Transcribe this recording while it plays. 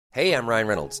Hey, I'm Ryan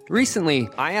Reynolds. Recently,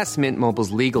 I asked Mint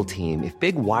Mobile's legal team if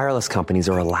big wireless companies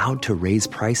are allowed to raise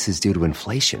prices due to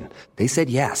inflation. They said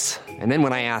yes. And then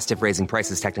when I asked if raising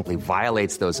prices technically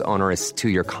violates those onerous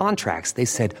two-year contracts, they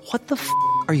said, "What the f***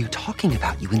 are you talking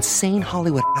about, you insane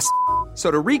Hollywood ass?" So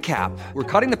to recap, we're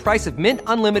cutting the price of Mint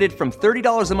Unlimited from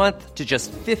 $30 a month to just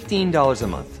 $15 a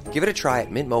month. Give it a try at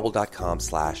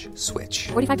mintmobile.com/switch.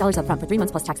 $45 up front for 3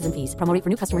 months plus taxes and fees. Promo rate for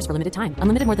new customers for limited time.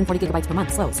 Unlimited more than 40 gigabytes per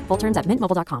month. Slows full terms at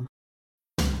mintmobile.com.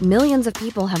 Millions of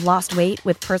people have lost weight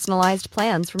with personalized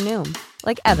plans from Noom.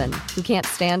 Like Evan, who can't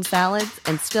stand salads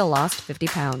and still lost 50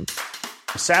 pounds.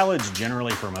 Salads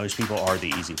generally for most people are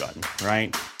the easy button,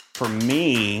 right? For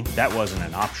me, that wasn't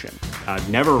an option. I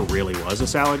never really was a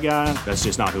salad guy. That's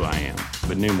just not who I am.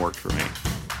 But Noom worked for me.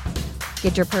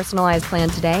 Get your personalized plan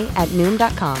today at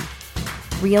Noom.com.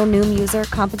 Real Noom user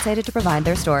compensated to provide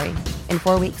their story. In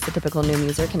 4 weeks, the typical Noom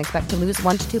user can expect to lose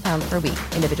 1 to 2 pounds per week.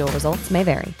 Individual results may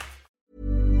vary.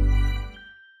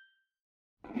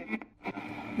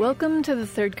 Welcome to the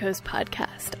Third Coast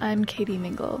Podcast. I'm Katie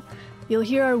Mingle. You'll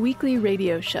hear our weekly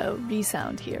radio show,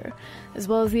 Resound, here, as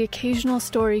well as the occasional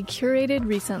story curated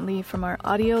recently from our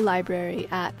audio library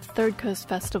at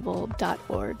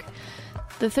thirdcoastfestival.org.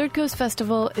 The Third Coast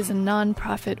Festival is a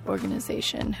non-profit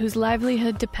organization whose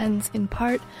livelihood depends in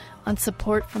part on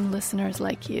support from listeners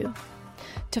like you.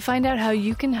 To find out how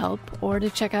you can help or to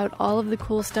check out all of the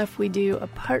cool stuff we do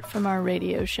apart from our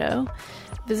radio show,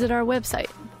 visit our website,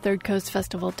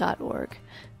 thirdcoastfestival.org.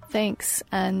 Thanks,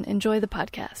 and enjoy the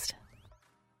podcast.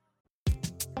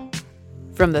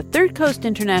 From the Third Coast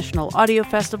International Audio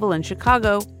Festival in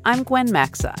Chicago, I'm Gwen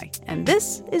Macsai, and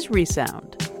this is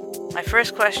Resound. My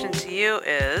first question to you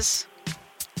is,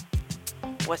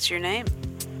 what's your name?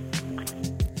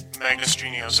 Magnus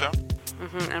Genioso.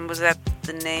 And was that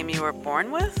the name you were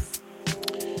born with?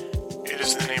 It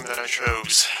is the name that I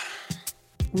chose.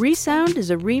 Resound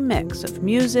is a remix of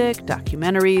music,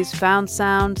 documentaries, found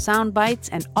sound, sound bites,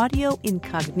 and audio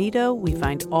incognito we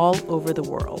find all over the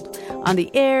world. On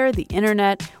the air, the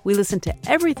internet, we listen to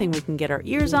everything we can get our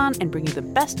ears on and bring you the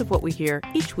best of what we hear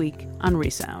each week on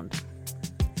Resound.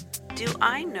 Do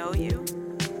I know you?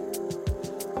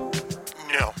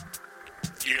 No,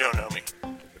 you don't know me.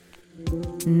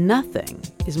 Nothing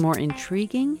is more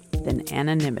intriguing than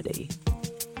anonymity.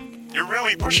 You're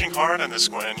really pushing hard on this,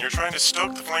 Gwen. You're trying to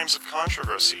stoke the flames of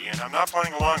controversy, and I'm not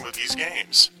playing along with these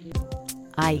games.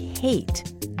 I hate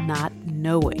not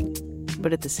knowing,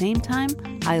 but at the same time,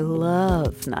 I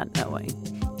love not knowing.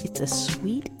 It's a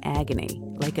sweet agony,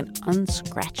 like an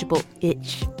unscratchable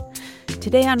itch.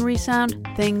 Today on Resound,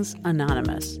 things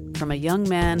anonymous. From a young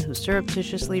man who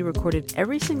surreptitiously recorded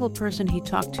every single person he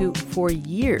talked to for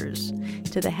years,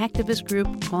 to the hacktivist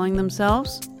group calling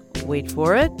themselves, wait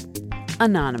for it,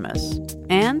 Anonymous,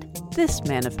 and this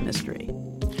man of mystery.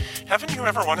 Haven't you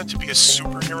ever wanted to be a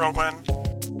superhero, Gwen?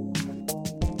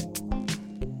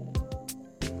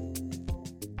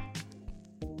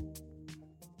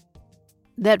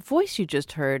 That voice you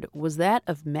just heard was that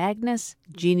of Magnus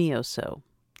Genioso,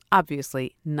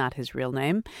 obviously not his real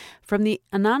name, from the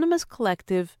anonymous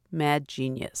collective Mad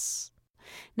Genius.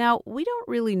 Now, we don't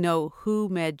really know who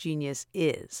Mad Genius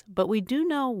is, but we do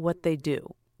know what they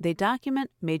do. They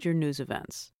document major news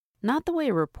events. Not the way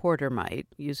a reporter might,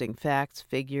 using facts,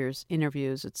 figures,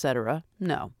 interviews, etc.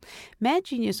 No. Mad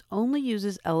Genius only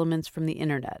uses elements from the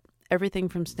internet, everything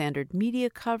from standard media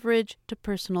coverage to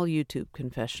personal YouTube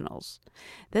confessionals.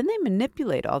 Then they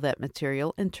manipulate all that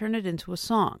material and turn it into a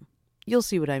song. You'll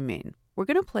see what I mean. We're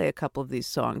going to play a couple of these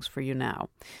songs for you now.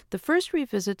 The first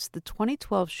revisits the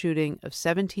 2012 shooting of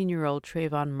 17-year-old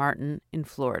Trayvon Martin in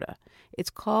Florida. It's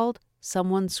called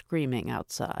Someone Screaming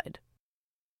Outside.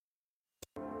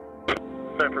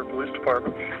 Sanford Police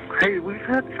Department. Hey, we've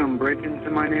had some break-ins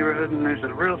in my neighborhood, and there's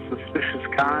a real suspicious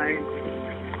guy.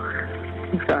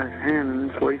 He's got his hand in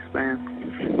his waistband.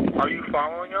 Are you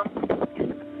following him?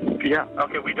 Yeah.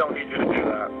 Okay, we don't need you to do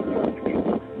that.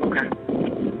 Okay.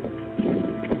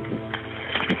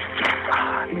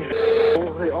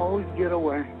 They always get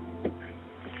away.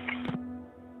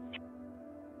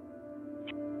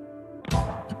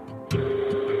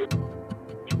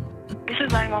 This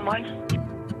is 911.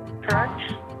 Correct?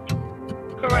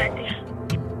 Correct.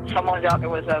 Someone's out there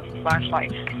with a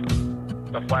flashlight.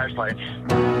 The flashlight.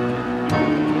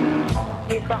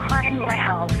 He's behind my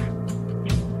house.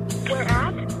 Where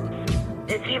at?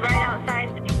 Is he right outside?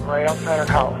 Right outside our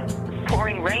house.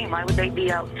 Pouring rain. Why would they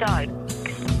be outside?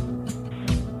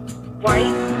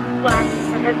 White, black,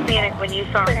 or Hispanic when you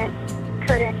saw him?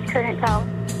 Couldn't tell.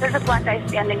 There's a black guy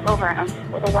standing over him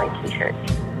with a white t-shirt.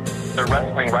 They're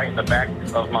wrestling right in the back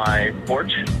of my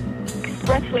porch.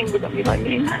 Wrestling with me, I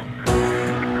mean.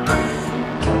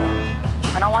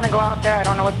 want to go out there. I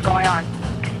don't know what's going on.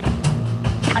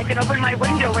 I can open my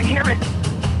window and hear it.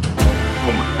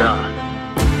 Oh my God.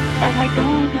 Oh my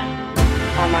God.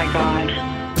 Oh my God.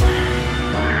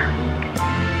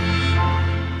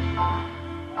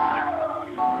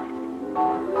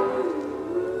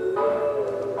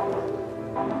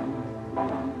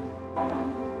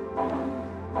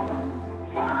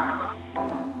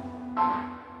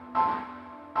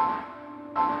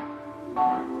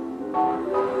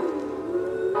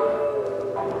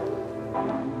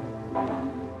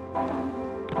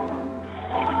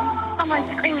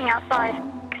 Someone's screaming outside.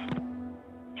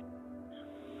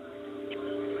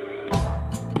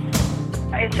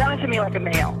 It sounded to me like a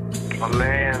male. A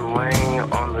man laying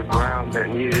on the ground that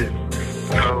needed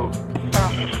help.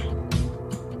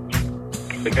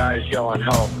 The guy's yelling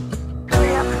help.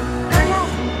 Hurry up. Hurry up.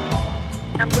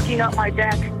 I'm looking out my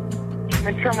back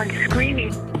and someone's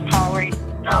screaming, hollering,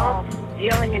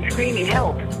 yelling and screaming,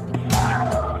 help.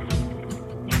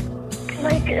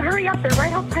 Like, hurry up, they're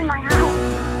right outside my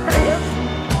house. Hurry up.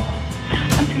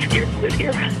 I'm too scared to live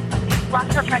here. Lock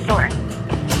the front door.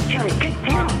 Charlie, get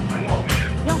down.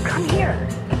 No, come here.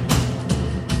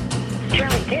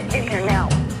 Charlie, get in here now.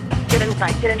 Get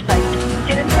inside, get inside.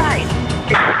 Get inside.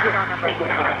 Get on the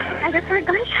right. I just heard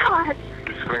gunshots.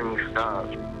 The screaming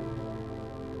stopped.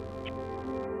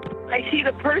 I see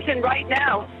the person right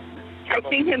now. I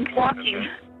see him walking.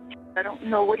 I don't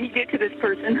know what he did to this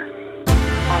person.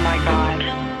 Oh my God.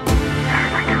 Oh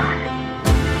my God.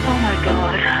 Oh my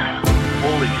God.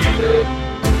 Holy shit.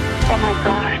 Oh my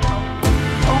God.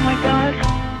 Oh my God.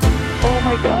 Oh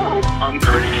my God. I'm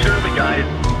pretty sure the guy's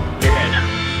dead.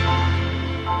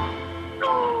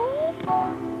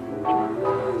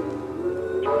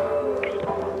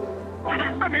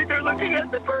 I mean, they're looking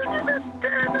at the person that's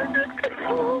dead. They're just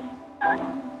confused.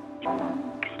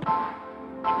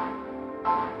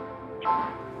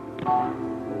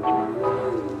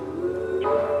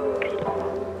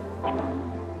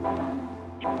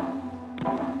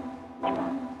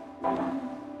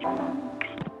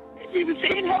 He was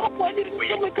saying help. Why didn't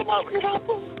we ever come out and help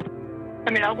him?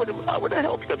 I mean, I would have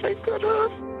helped if I could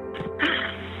have.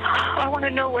 I want to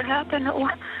know what happened.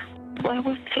 Why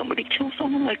would somebody kill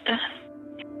someone like that?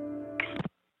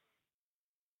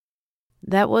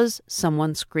 That was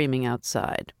Someone Screaming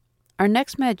Outside. Our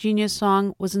next Mad Genius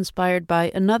song was inspired by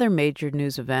another major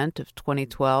news event of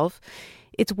 2012.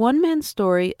 It's one man's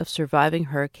story of surviving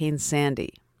Hurricane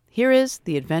Sandy. Here is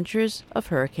The Adventures of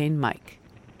Hurricane Mike.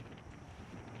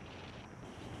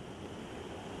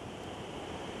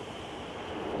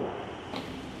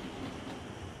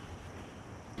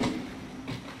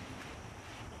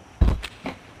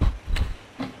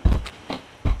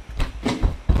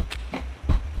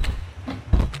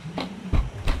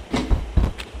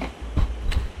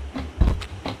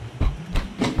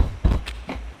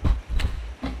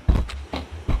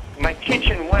 My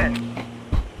kitchen went.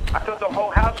 I thought the whole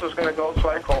house was gonna go, so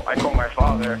I called my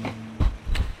father.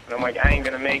 And I'm like, I ain't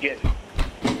gonna make it.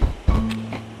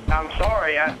 I'm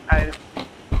sorry. I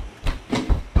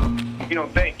you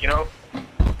don't think, you know?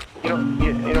 You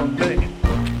don't think.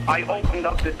 I opened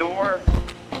up the door,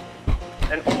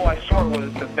 and all I saw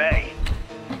was the bay.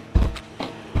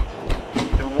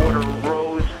 The water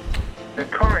rose. The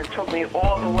current took me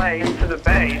all the way into the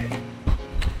bay.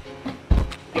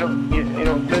 You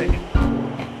don't think.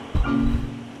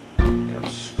 I'm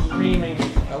screaming.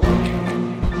 I love you.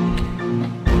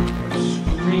 I'm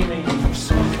screaming. I'm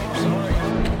sorry.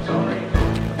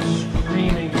 I'm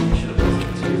screaming. I should have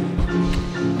listened to you.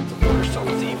 The water's so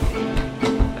deep.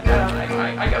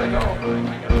 I gotta go.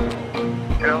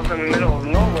 And I was in the middle of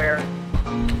nowhere.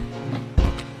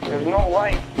 There's no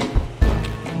light.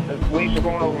 The waves were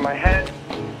going over my head.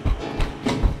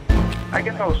 I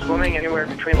guess I was swimming anywhere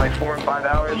between like 4 and 5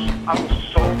 hours. I was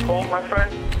so cold, my friend.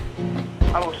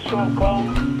 I was so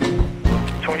cold.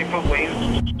 20-foot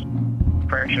waves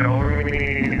crashing over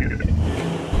me.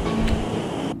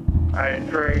 I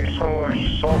drank so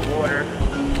much salt water.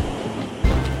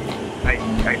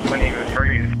 I couldn't even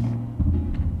breathe.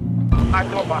 I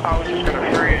thought I was just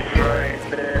gonna freeze right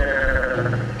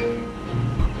there.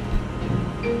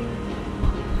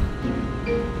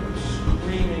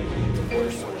 Screaming. The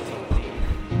water's so deep.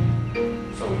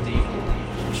 So deep.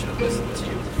 I should have listened to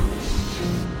you.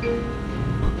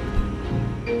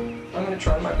 I'm gonna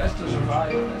try my best to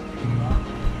survive.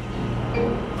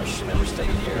 I should never stay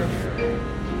here.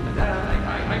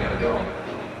 Dad, I gotta go.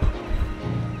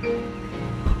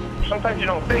 Sometimes you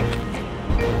don't think.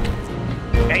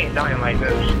 I ain't dying like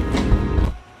this.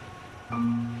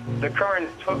 The current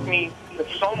took me to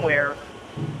somewhere.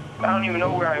 I don't even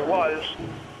know where I was.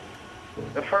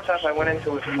 The first house I went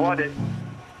into was flooded.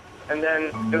 And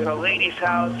then there was a lady's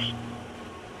house.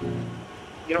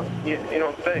 You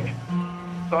don't think.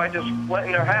 So I just went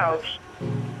in their house.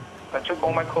 I took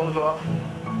all my clothes off,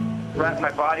 wrapped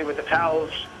my body with the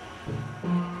towels.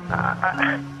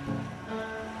 I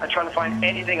try to find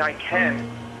anything I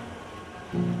can.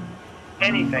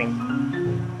 Anything.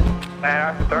 I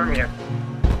have hypothermia.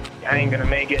 I ain't gonna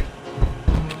make it.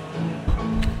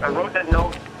 I wrote that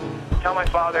note. Tell my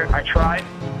father I tried.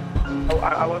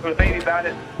 I was with a baby about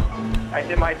it. I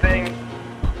did my thing.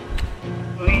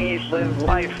 Please live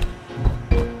life.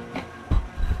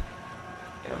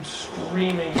 I'm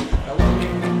screaming. I love you.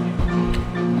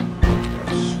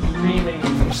 I'm screaming.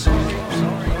 I'm sorry. I'm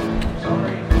sorry. I'm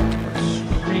sorry. I'm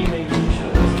screaming. You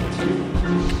should listen to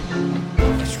you.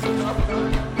 I screwed up.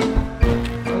 I'm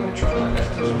gonna try my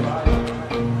best to survive.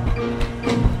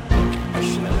 I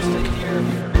should never stay here.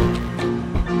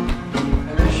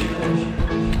 I miss you.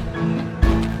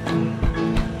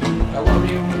 I love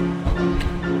you.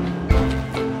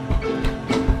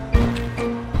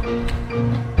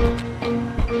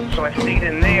 So I stayed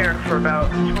in there for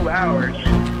about 2 hours.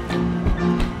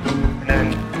 And then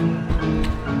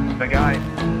the guy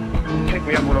picked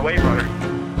me up with a Wave Runner.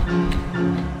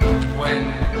 When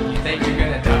you think you're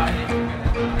gonna die,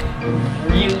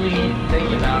 really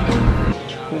think about it.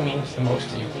 Who means the most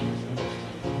to you?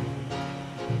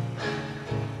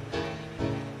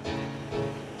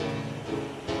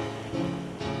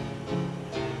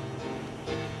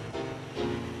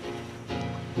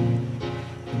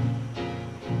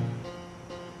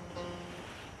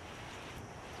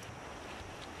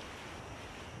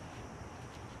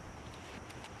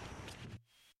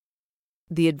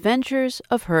 The Adventures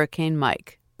of Hurricane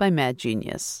Mike by Mad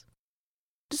Genius.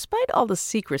 Despite all the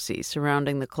secrecy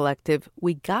surrounding the collective,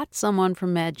 we got someone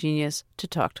from Mad Genius to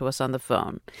talk to us on the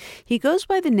phone. He goes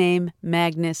by the name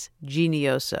Magnus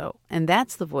Genioso, and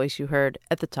that's the voice you heard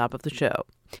at the top of the show.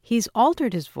 He's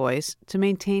altered his voice to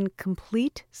maintain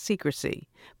complete secrecy,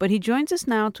 but he joins us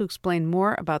now to explain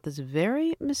more about this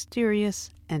very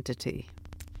mysterious entity.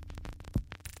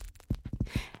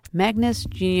 Magnus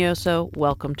Genioso,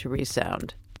 welcome to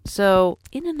Resound. So,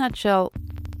 in a nutshell,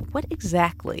 what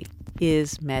exactly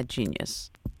is Mad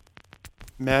Genius?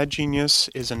 Mad Genius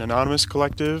is an anonymous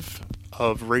collective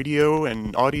of radio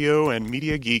and audio and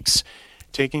media geeks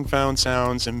taking found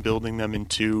sounds and building them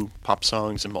into pop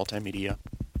songs and multimedia.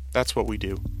 That's what we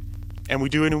do. And we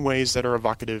do it in ways that are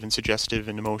evocative and suggestive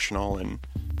and emotional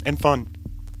and fun.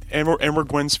 And we're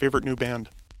Gwen's favorite new band.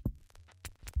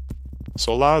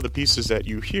 So a lot of the pieces that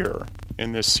you hear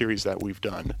in this series that we've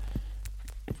done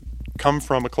come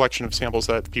from a collection of samples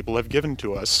that people have given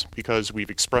to us because we've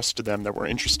expressed to them that we're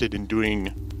interested in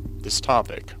doing this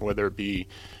topic, whether it be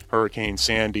Hurricane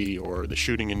Sandy or the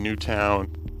shooting in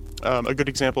Newtown. A good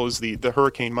example is the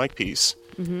Hurricane Mike piece.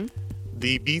 Mm-hmm.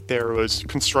 The beat there was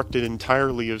constructed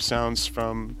entirely of sounds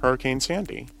from Hurricane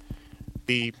Sandy.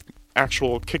 The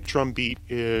actual kick drum beat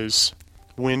is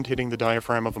wind hitting the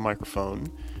diaphragm of a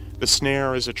microphone. The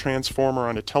snare is a transformer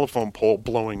on a telephone pole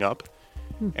blowing up.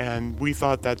 And we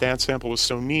thought that sample was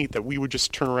so neat that we would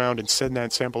just turn around and send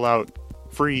that sample out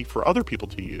free for other people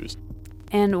to use.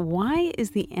 And why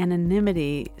is the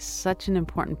anonymity such an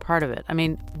important part of it? I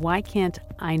mean, why can't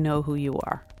I know who you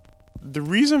are? The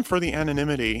reason for the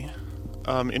anonymity,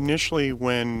 initially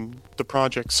when the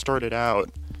project started out,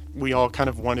 we all kind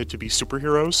of wanted to be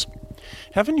superheroes.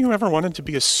 Haven't you ever wanted to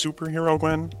be a superhero,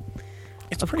 Gwen?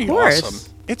 It's pretty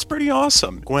awesome. It's pretty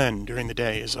awesome. Gwen, during the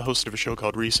day, is a host of a show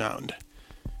called Resound.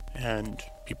 And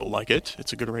people like it.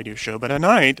 It's a good radio show. But at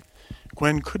night,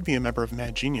 Gwen could be a member of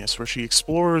Mad Genius, where she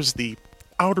explores the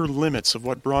outer limits of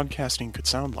what broadcasting could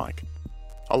sound like.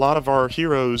 A lot of our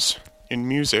heroes in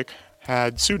music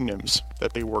had pseudonyms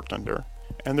that they worked under.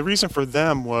 And the reason for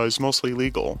them was mostly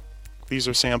legal. These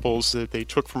are samples that they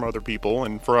took from other people,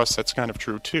 and for us that's kind of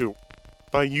true too.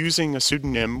 By using a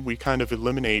pseudonym, we kind of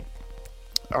eliminate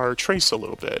our trace a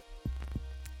little bit.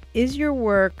 Is your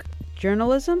work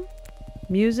journalism,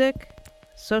 music,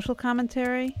 social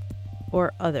commentary,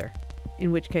 or other?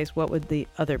 In which case, what would the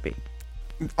other be?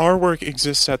 Our work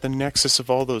exists at the nexus of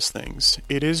all those things.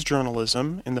 It is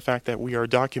journalism in the fact that we are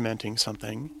documenting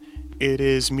something. It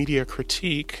is media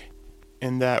critique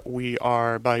in that we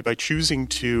are, by choosing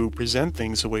to present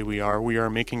things the way we are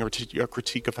making a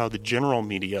critique of how the general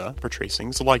media portrays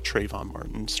things, like Trayvon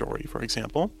Martin's story, for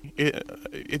example.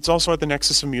 It's also at the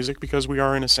nexus of music because we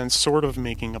are, in a sense, sort of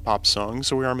making a pop song,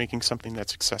 so we are making something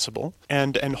that's accessible.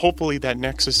 And hopefully that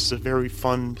nexus is a very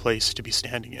fun place to be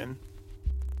standing in.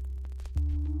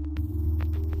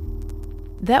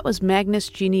 That was Magnus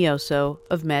Genioso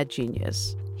of Mad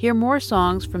Genius. Hear more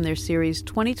songs from their series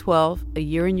 2012, A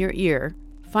Year in Your Ear,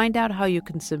 find out how you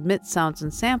can submit sounds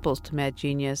and samples to Mad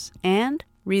Genius, and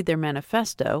read their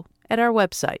manifesto at our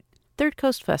website,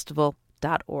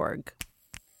 thirdcoastfestival.org.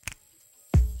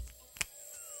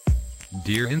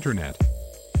 Dear Internet,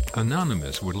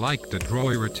 Anonymous would like to draw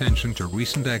your attention to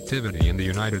recent activity in the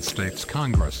United States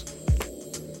Congress.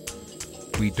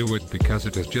 We do it because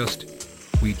it is just.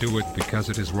 We do it because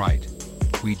it is right.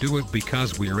 We do it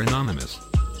because we are anonymous.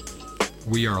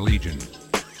 We are Legion.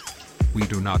 We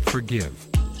do not forgive.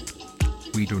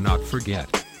 We do not forget.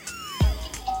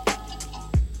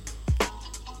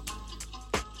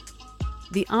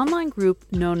 The online group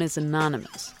known as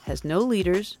Anonymous has no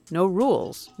leaders, no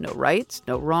rules, no rights,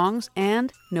 no wrongs,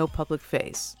 and no public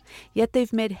face. Yet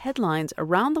they've made headlines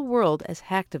around the world as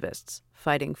hacktivists,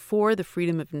 fighting for the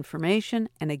freedom of information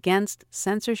and against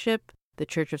censorship, the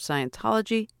Church of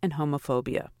Scientology, and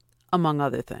homophobia, among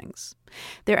other things.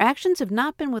 Their actions have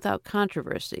not been without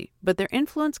controversy, but their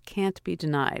influence can't be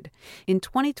denied. In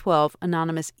 2012,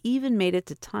 Anonymous even made it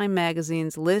to Time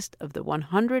magazine's list of the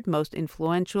 100 most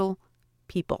influential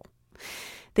people.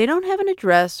 They don't have an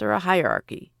address or a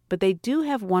hierarchy, but they do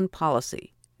have one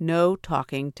policy: no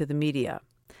talking to the media.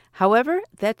 However,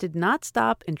 that did not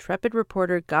stop intrepid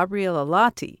reporter Gabriella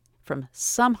Lati from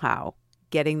somehow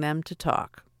getting them to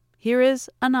talk. Here is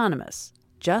Anonymous,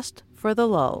 just for the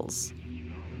lulls.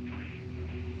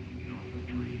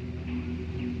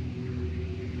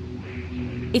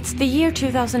 It's the year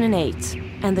 2008,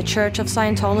 and the Church of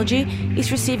Scientology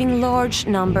is receiving large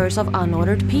numbers of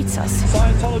unordered pizzas.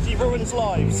 Scientology ruins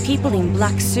lives. People in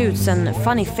black suits and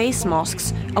funny face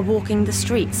masks are walking the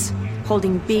streets,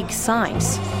 holding big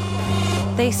signs.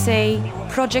 They say,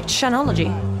 Project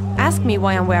Shanology, ask me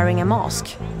why I'm wearing a mask,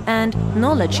 and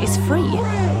knowledge is free.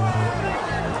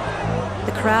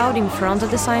 The crowd in front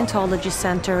of the Scientology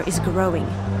Center is growing,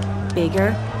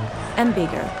 bigger and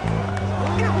bigger.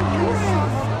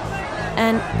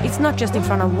 And it's not just in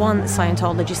front of one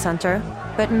Scientology center,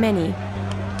 but many.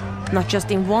 Not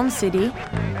just in one city,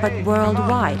 but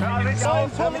worldwide.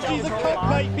 Scientology's a cult,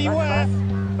 mate, beware!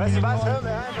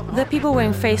 The people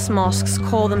wearing face masks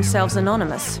call themselves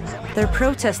Anonymous. They're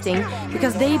protesting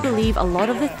because they believe a lot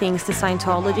of the things the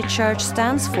Scientology Church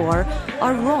stands for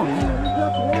are wrong.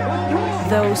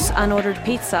 Those unordered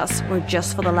pizzas were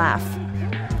just for the laugh.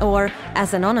 Or,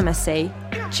 as Anonymous say,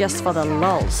 just for the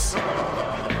lulls.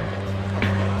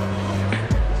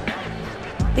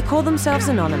 They call themselves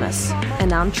Anonymous,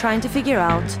 and I'm trying to figure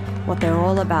out what they're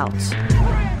all about.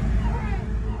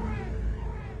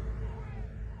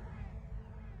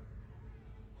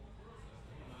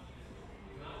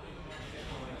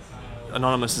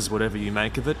 Anonymous is whatever you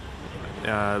make of it.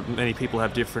 Many people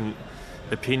have different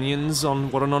opinions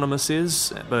on what Anonymous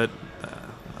is, but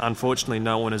unfortunately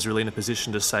no one is really in a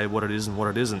position to say what it is and what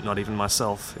it isn't, not even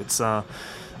myself. It's, I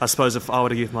suppose if I were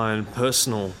to give my own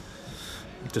personal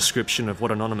description of what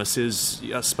Anonymous is,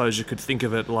 I suppose you could think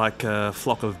of it like a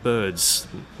flock of birds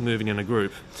moving in a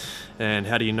group. And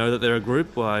how do you know that they're a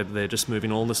group? Why, they're just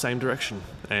moving all in the same direction.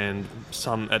 And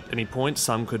some, at any point,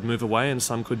 some could move away and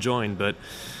some could join. But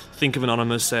think of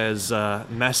Anonymous as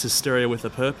mass hysteria with a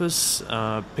purpose,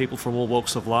 people from all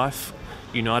walks of life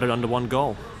united under one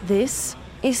goal. This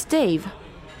is Dave.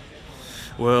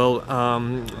 Well,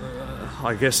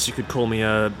 I guess you could call me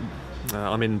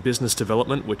I'm in business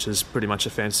development, which is pretty much a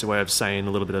fancy way of saying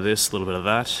a little bit of this, a little bit of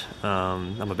that.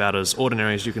 I'm about as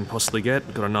ordinary as you can possibly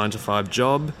get. Got a 9-to-5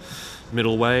 job,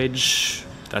 middle wage,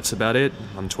 that's about it.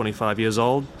 I'm 25 years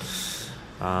old.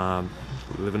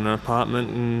 Live in an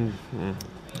apartment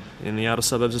in the outer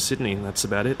suburbs of Sydney. That's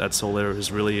about it. That's all there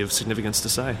is really of significance to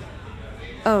say.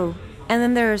 Oh, and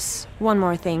then there's one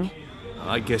more thing.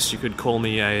 I guess you could call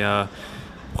me a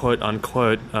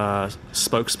quote-unquote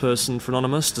spokesperson for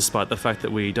Anonymous, despite the fact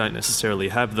that we don't necessarily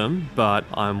have them, but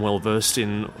I'm well-versed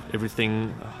in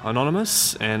everything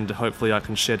Anonymous, and hopefully I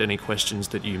can shed any questions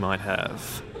that you might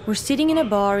have. We're sitting in a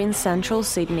bar in central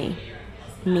Sydney.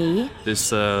 Me.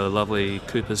 This lovely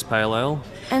Cooper's Pale Ale.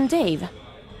 And Dave.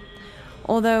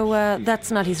 Although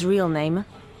that's not his real name.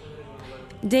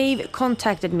 Dave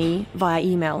contacted me via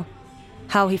email.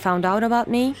 How he found out about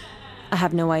me, I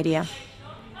have no idea.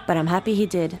 But I'm happy he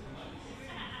did.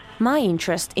 My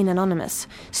interest in Anonymous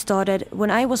started when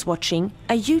I was watching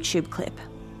a YouTube clip.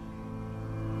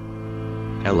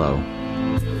 Hello.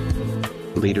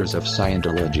 Leaders of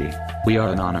Scientology, we are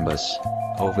Anonymous.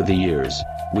 Over the years,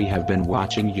 we have been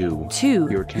watching you. Two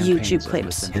YouTube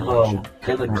clips. Hello,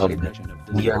 Kevin Robin.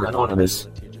 We are Anonymous.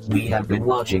 We have been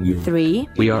watching you. 3.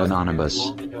 We are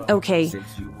anonymous. Okay,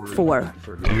 4.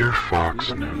 Dear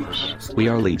Fox News, We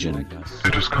are Legion.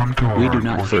 it has come to our We do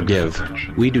not unfortunate forgive.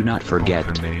 attention We do not both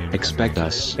forget. the name Expect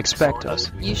us. Expect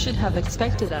us. You should have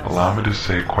expected us. Allow me to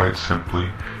say quite simply,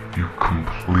 you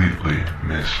completely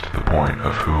missed the point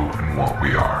of who and what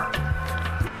we are.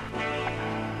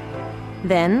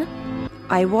 Then,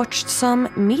 I watched some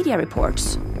media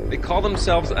reports. They call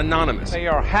themselves anonymous. They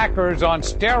are hackers on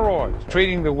steroids,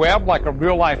 treating the web like a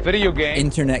real-life video game.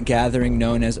 Internet gathering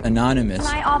known as Anonymous.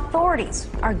 My authorities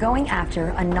are going after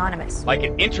Anonymous. Like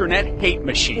an internet hate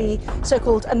machine. The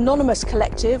so-called Anonymous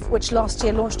Collective, which last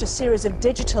year launched a series of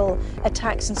digital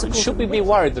attacks in support Should we be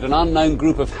worried that an unknown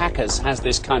group of hackers has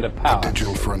this kind of power?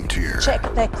 Digital frontier.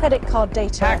 check their credit card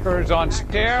data. Hackers on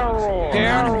steroids.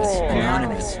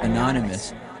 Anonymous.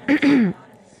 Anonymous.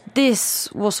 This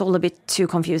was all a bit too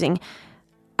confusing.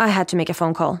 I had to make a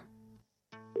phone call.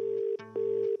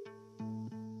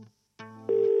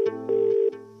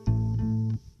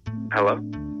 Hello?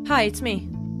 Hi, it's me.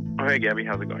 Oh, hey, Gabby.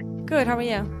 How's it going? Good, how are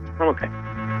you? I'm okay.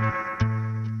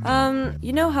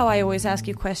 You know how I always ask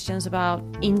you questions about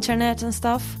internet and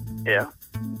stuff? Yeah?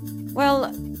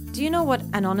 Well, do you know what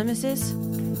Anonymous is?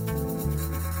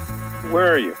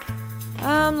 Where are you?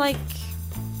 Like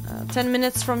 10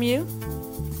 minutes from you.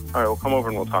 All right, we'll come over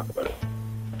and we'll talk about it.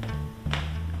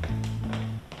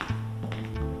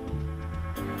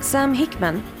 Sam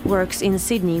Hickman works in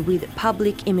Sydney with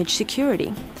public image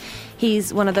security.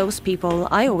 He's one of those people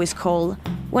I always call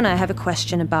when I have a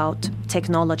question about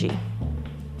technology.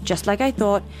 Just like I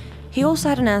thought, he also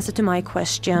had an answer to my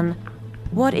question,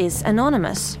 what is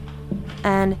Anonymous?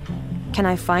 And can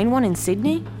I find one in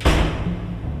Sydney?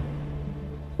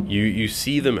 You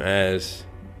see them as,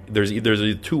 there's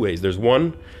two ways. There's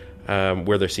one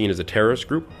where they're seen as a terrorist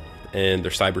group, and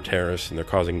they're cyber terrorists, and they're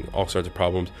causing all sorts of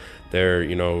problems. They're,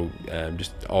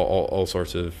 just all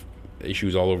sorts of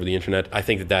issues all over the internet. I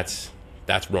think that's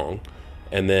wrong.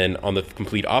 And then on the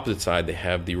complete opposite side, they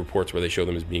have the reports where they show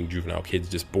them as being juvenile kids,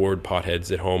 just bored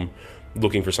potheads at home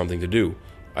looking for something to do.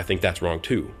 I think that's wrong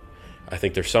too. I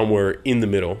think they're somewhere in the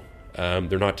middle.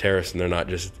 They're not terrorists, and they're not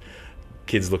just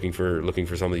kids looking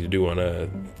for something to do on a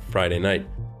Friday night.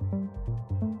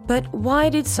 But why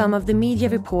did some of the media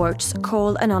reports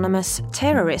call Anonymous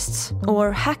terrorists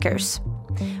or hackers?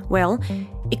 Well,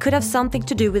 it could have something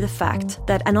to do with the fact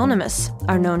that Anonymous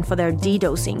are known for their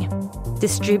DDoSing,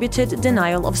 distributed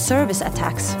denial of service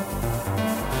attacks.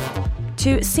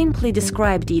 To simply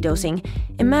describe DDoSing,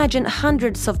 imagine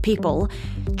hundreds of people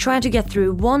trying to get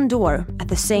through one door at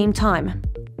the same time.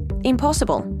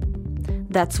 Impossible.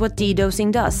 That's what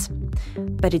DDoSing does.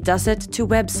 But it does it to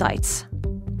websites.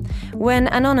 When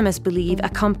Anonymous believe a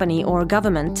company or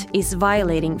government is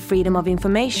violating freedom of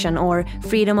information or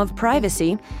freedom of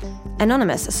privacy,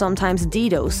 Anonymous sometimes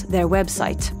DDoS their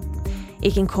website.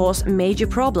 It can cause major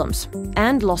problems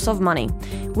and loss of money,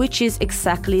 which is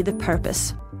exactly the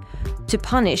purpose. To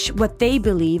punish what they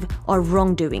believe are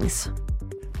wrongdoings.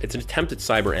 It's an attempt at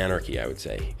cyber anarchy, I would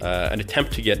say. An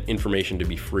attempt to get information to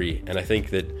be free. And I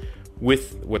think that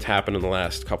with what's happened in the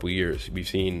last couple of years, we've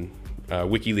seen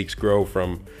WikiLeaks grow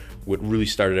from what really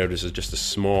started out as just a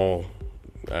small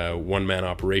one-man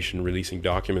operation releasing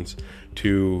documents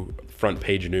to front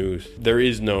page news. There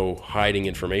is no hiding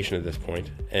information at this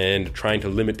point, and trying to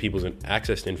limit people's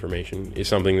access to information is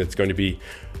something that's going to be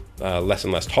less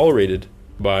and less tolerated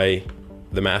by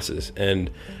the masses.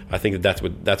 And I think that's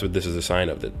what this is a sign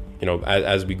of, that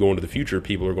as we go into the future,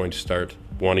 people are going to start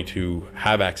wanting to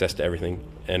have access to everything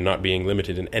and not being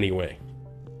limited in any way.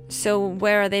 So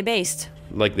where are they based?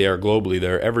 Like they are globally,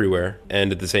 they're everywhere,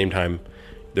 and at the same time,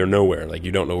 they're nowhere. Like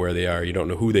you don't know where they are, you don't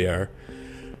know who they are,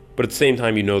 but at the same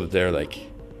time, you know that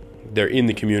they're in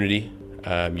the community.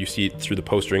 You see it through the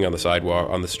postering on the sidewalk,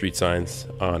 on the street signs,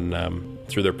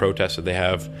 through their protests that they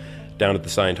have down at the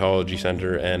Scientology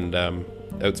Center and out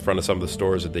in front of some of the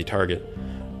stores that they target.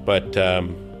 But they're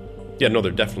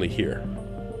definitely here.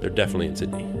 They're definitely in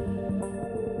Sydney.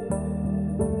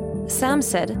 Sam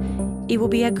said it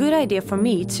would be a good idea for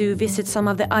me to visit some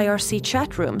of the IRC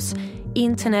chat rooms,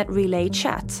 Internet Relay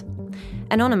Chat.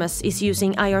 Anonymous is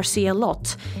using IRC a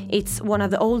lot. It's one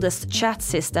of the oldest chat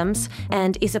systems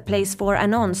and is a place for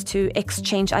Anons to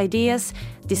exchange ideas,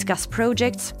 discuss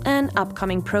projects and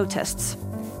upcoming protests.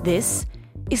 This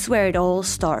is where it all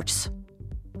starts.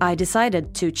 I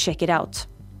decided to check it out.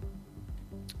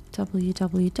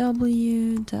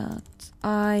 www.irc.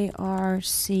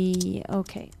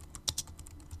 Okay.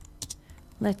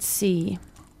 Let's see.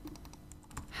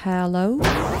 Hello?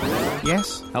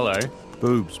 Yes? Hello.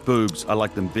 Boobs. I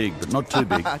like them big, but not too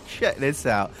big. Check this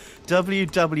out.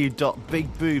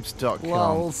 www.bigboobs.com.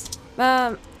 Lols.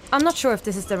 I'm not sure if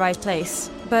this is the right place,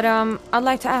 but I'd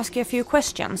like to ask you a few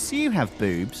questions. Do you have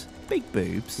boobs? Big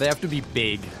boobs? They have to be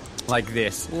big, like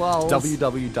this. Lols.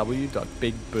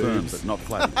 www.bigboobs. Firm, but not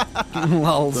flabby.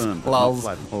 Lols. Firm, but Lols.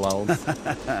 not flabby. Lols.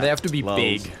 They have to be Lols.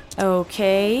 big.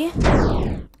 Okay.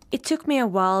 It took me a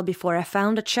while before I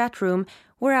found a chat room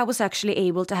where I was actually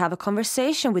able to have a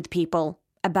conversation with people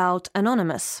about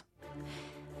Anonymous.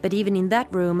 But even in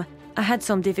that room, I had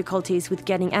some difficulties with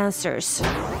getting answers.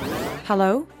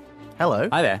 Hello? Hello.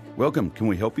 Hi there. Welcome. Can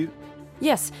we help you?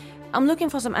 Yes, I'm looking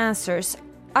for some answers.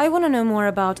 I want to know more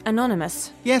about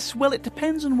Anonymous. Yes, well, it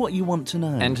depends on what you want to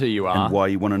know. And who you are. And why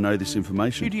you want to know this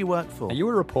information. Who do you work for? Are you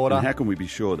a reporter? And how can we be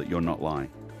sure that you're not lying?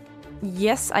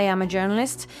 Yes, I am a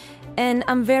journalist, and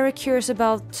I'm very curious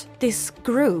about this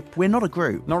group. We're not a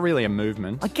group. Not really a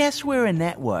movement. I guess we're a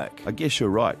network. I guess you're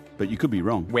right, but you could be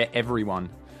wrong. We're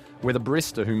everyone. We're the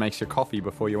barista who makes your coffee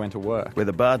before you enter work. We're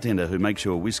the bartender who makes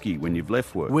your whiskey when you've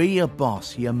left work. We're your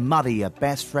boss, your muddy, your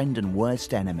best friend and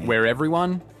worst enemy. We're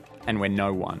everyone, and we're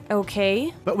no one.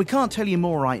 Okay. But we can't tell you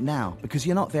more right now, because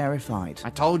you're not verified.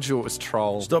 I told you it was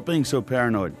Troll. Stop being so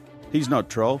paranoid. He's not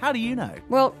Troll. How do you know?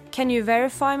 Well, can you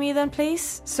verify me then,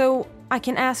 please? So I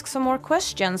can ask some more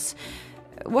questions.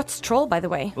 What's Troll, by the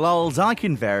way? Lols, I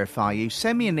can verify you.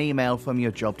 Send me an email from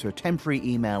your job to a temporary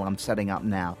email I'm setting up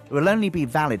now. It will only be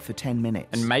valid for 10 minutes.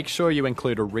 And make sure you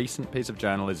include a recent piece of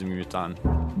journalism you've done.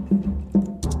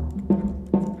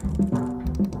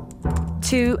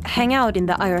 To hang out in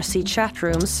the IRC chat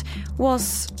rooms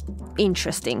was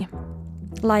interesting.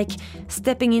 Like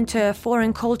stepping into a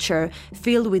foreign culture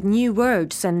filled with new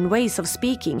words and ways of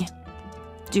speaking.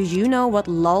 Do you know what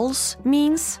lols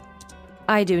means?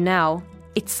 I do now.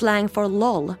 It's slang for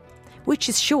lol, which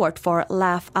is short for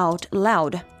laugh out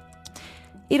loud.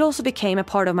 It also became a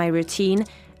part of my routine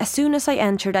as soon as I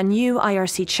entered a new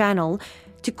IRC channel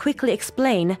to quickly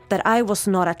explain that I was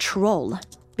not a troll.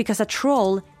 Because a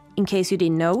troll, in case you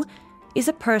didn't know, is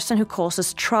a person who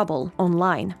causes trouble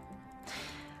online.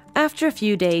 After a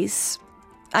few days,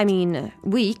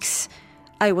 weeks,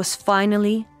 I was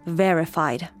finally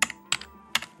verified.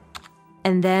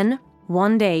 And then,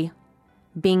 one day,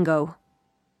 bingo.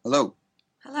 Hello.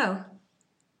 Hello.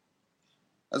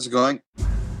 How's it going?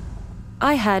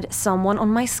 I had someone on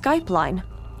my Skype line.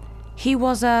 He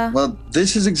was a... Well,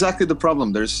 this is exactly the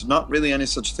problem. There's not really any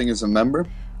such thing as a member.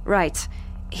 Right.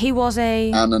 He was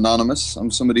a... An anonymous.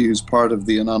 I'm somebody who's part of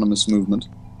the anonymous movement.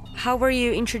 How were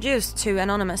you introduced to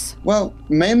Anonymous? Well,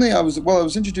 mainly I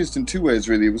was introduced in two ways,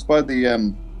 really. It was by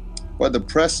the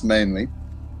press, mainly.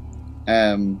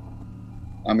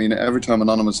 Every time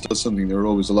Anonymous does something, there are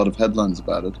always a lot of headlines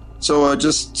about it. So I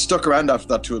just stuck around after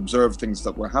that to observe things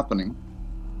that were happening.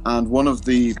 And one of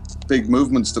the big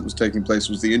movements that was taking place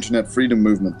was the Internet Freedom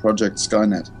Movement, Project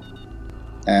Skynet,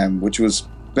 which was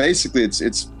basically,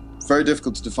 it's very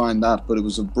difficult to define that, but it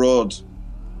was a broad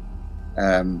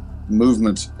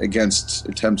movement against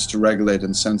attempts to regulate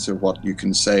and censor what you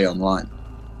can say online.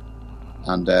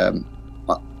 And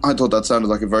I thought that sounded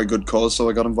like a very good cause, so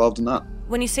I got involved in that.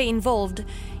 When you say involved,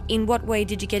 in what way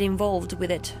did you get involved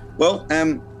with it? Well,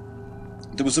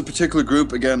 there was a particular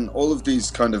group. Again, all of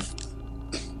these kind of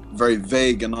very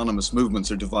vague anonymous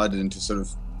movements are divided into sort of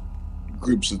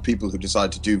groups of people who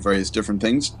decide to do various different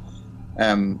things.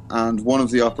 And one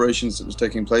of the operations that was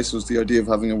taking place was the idea of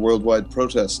having a worldwide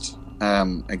protest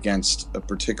against a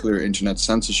particular internet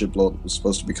censorship law that was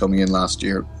supposed to be coming in last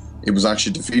year. It was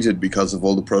actually defeated because of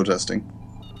all the protesting.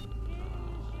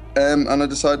 And I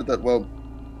decided that, well,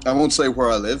 I won't say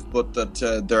where I live, but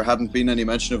that there hadn't been any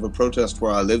mention of a protest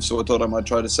where I live, so I thought I might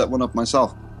try to set one up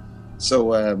myself.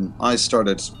 So I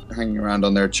started hanging around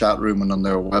on their chat room and on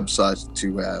their website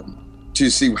to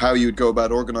see how you'd go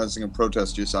about organizing a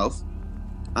protest yourself.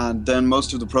 And then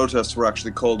most of the protests were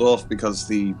actually called off because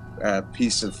the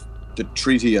piece of the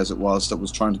treaty, as it was, that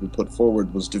was trying to be put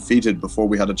forward was defeated before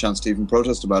we had a chance to even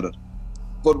protest about it.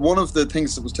 But one of the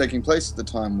things that was taking place at the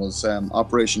time was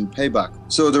Operation Payback.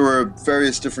 So there were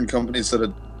various different companies that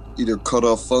had either cut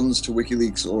off funds to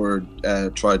WikiLeaks or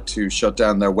tried to shut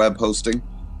down their web hosting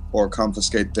or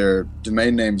confiscate their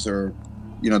domain names, or,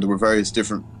 there were various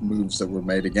different moves that were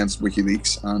made against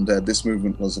WikiLeaks, and this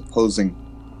movement was opposing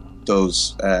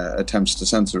those attempts to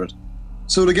censor it.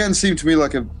 So it again seemed to me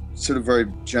like a sort of very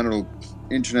general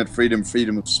internet freedom,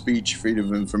 freedom of speech,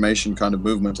 freedom of information kind of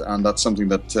movement, and that's something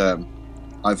that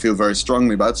I feel very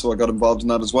strongly about, so I got involved in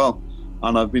that as well.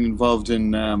 And I've been involved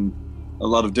in a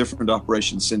lot of different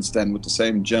operations since then with the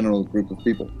same general group of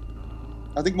people.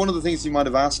 I think one of the things you might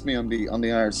have asked me on the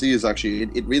IRC is actually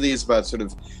it really is about sort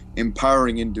of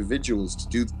empowering individuals to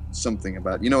do something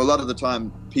about. A lot of the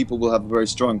time people will have a very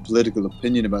strong political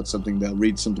opinion about something. They'll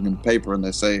read something in the paper and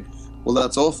they say, well,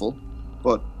 that's awful,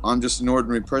 but I'm just an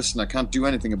ordinary person. I can't do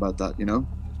anything about that,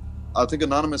 I think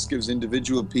Anonymous gives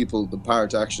individual people the power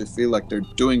to actually feel like they're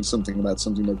doing something about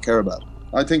something they care about.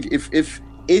 I think if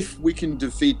we can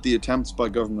defeat the attempts by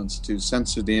governments to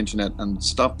censor the internet and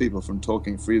stop people from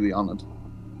talking freely on it,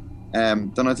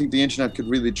 then I think the internet could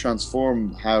really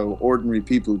transform how ordinary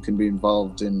people can be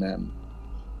involved in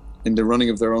the running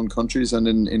of their own countries and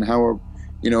in how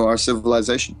our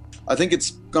civilization. I think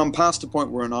it's gone past the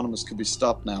point where Anonymous could be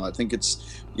stopped now. I think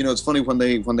it's it's funny when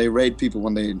they raid people,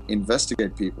 when they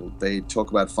investigate people, they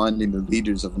talk about finding the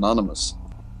leaders of Anonymous.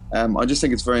 I just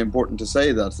think it's very important to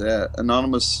say that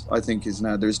Anonymous, I think, is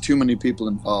now there's too many people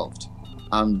involved.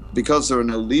 And because there are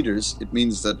no leaders, it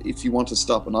means that if you want to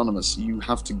stop Anonymous, you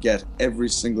have to get every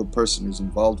single person who's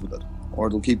involved with it, or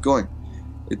it'll keep going.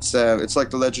 It's like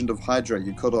the legend of Hydra.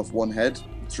 You cut off one head,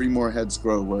 3 more heads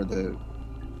grow where the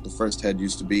first head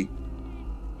used to be.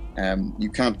 You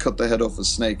can't cut the head off a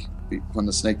snake when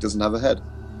the snake doesn't have a head.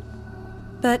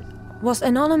 But was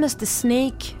Anonymous the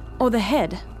snake or the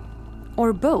head?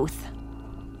 Or both?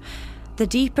 The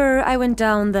deeper I went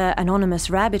down the Anonymous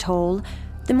rabbit hole,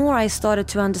 the more I started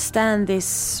to understand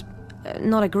this,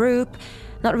 not a group,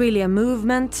 not really a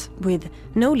movement, with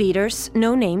no leaders,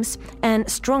 no names, and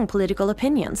strong political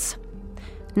opinions.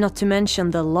 Not to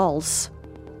mention the lulz.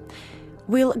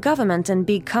 Will government and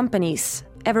big companies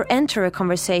ever enter a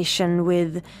conversation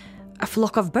with a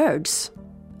flock of birds?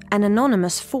 An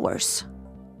anonymous force?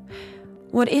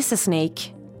 What is a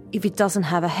snake if it doesn't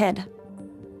have a head?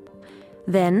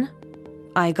 Then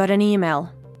I got an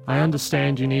email. I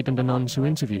understand you need an Anon to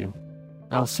interview.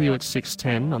 I'll see you at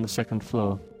 6:10 on the 2nd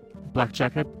floor. Black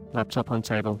jacket, laptop on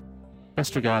table.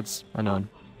 Best regards, Anon.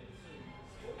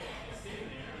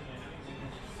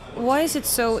 Why is it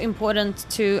so important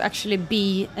to actually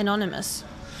be anonymous?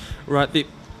 Right,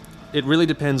 it really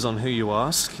depends on who you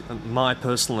ask. My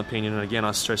personal opinion, and again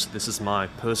I stress that this is my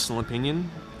personal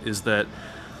opinion, is that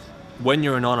when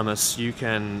you're anonymous, you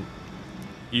can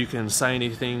say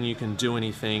anything, you can do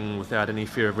anything without any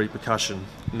fear of repercussion.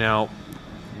 Now,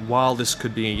 while this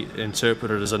could be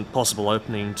interpreted as a possible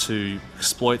opening to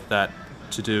exploit that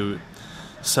to do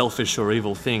selfish or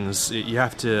evil things, you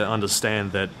have to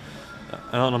understand that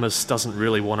Anonymous doesn't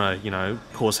really want to,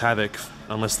 cause havoc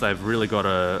unless they've really got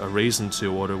a reason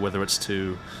to, or whether it's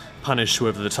to punish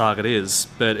whoever the target is.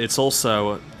 But it's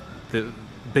also,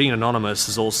 being anonymous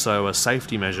is also a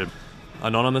safety measure.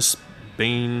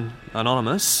 Being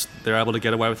anonymous, they're able to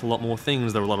get away with a lot more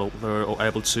things. They're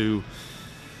able to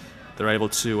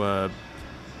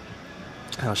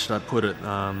how should I put it?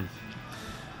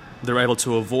 They're able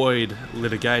to avoid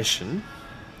litigation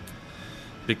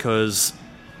because,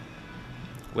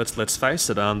 let's face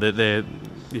it,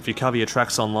 if you cover your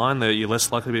tracks online, you're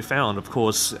less likely to be found. Of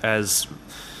course, as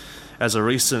a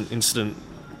recent incident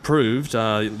proved,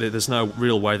 there's no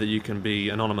real way that you can be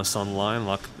anonymous online.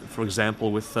 Like, for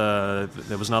example,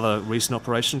 there was another recent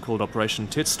operation called Operation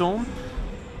Titstorm.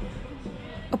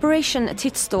 Operation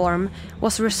Titstorm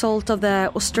was a result of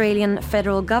the Australian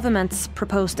federal government's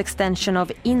proposed extension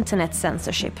of internet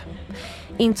censorship.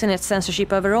 Internet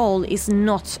censorship overall is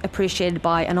not appreciated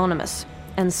by Anonymous,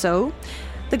 and so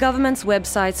the government's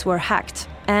websites were hacked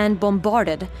and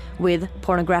bombarded with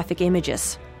pornographic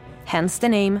images. Hence the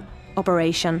name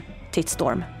Operation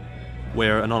Titstorm.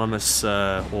 Where Anonymous,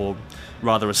 or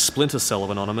rather a splinter cell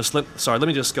of Anonymous... Let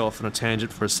me just go off on a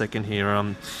tangent for a second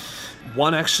here.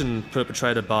 One action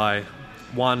perpetrated by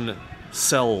one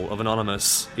cell of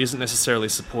Anonymous isn't necessarily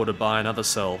supported by another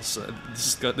cell. So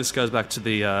this goes back to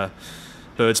the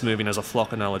birds moving as a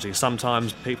flock analogy.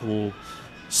 Sometimes people will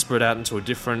spread out into a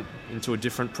different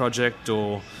project,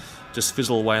 or just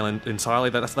fizzle away entirely.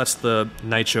 That's the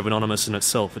nature of Anonymous in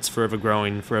itself. It's forever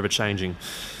growing, forever changing.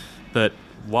 But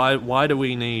why do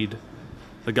we need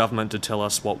the government to tell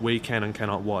us what we can and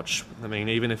cannot watch? I mean,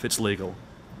 even if it's legal.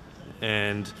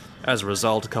 And as a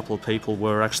result, a couple of people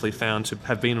were actually found to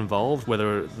have been involved,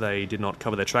 whether they did not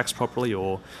cover their tracks properly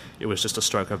or it was just a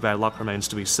stroke of bad luck remains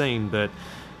to be seen. But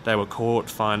they were caught,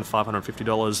 fined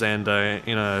 $550, and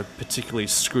in a particularly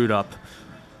screwed up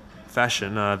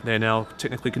fashion, they're now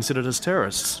technically considered as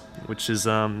terrorists, which is,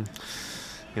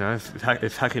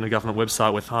 if hacking a government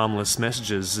website with harmless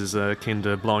messages is akin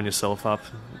to blowing yourself up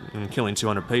and killing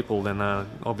 200 people, then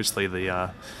obviously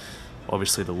the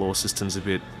law system's a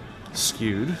bit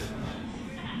skewed.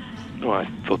 Oh, I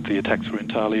thought the attacks were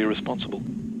entirely irresponsible.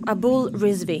 Abul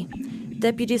Rizvi,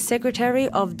 Deputy Secretary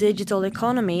of Digital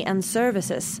Economy and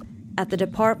Services at the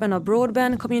Department of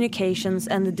Broadband Communications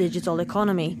and the Digital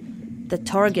Economy, the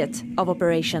target of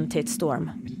Operation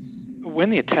Titstorm.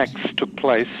 When the attacks took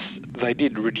place, they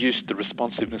did reduce the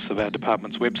responsiveness of our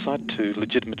department's website to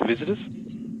legitimate visitors.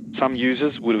 Some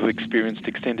users would have experienced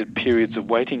extended periods of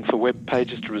waiting for web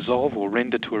pages to resolve or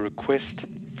render to a request.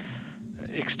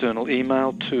 External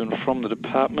email to and from the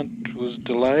department was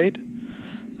delayed.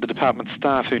 The department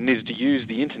staff who needed to use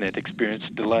the internet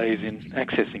experienced delays in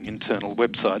accessing internal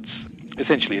websites.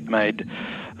 Essentially, it made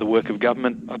the work of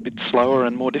government a bit slower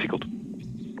and more difficult.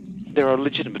 There are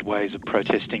legitimate ways of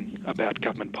protesting about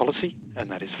government policy, and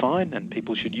that is fine, and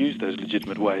people should use those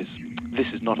legitimate ways.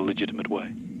 This is not a legitimate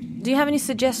way. Do you have any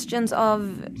suggestions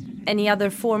of any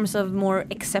other forms of more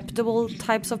acceptable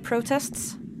types of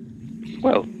protests?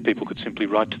 Well, people could simply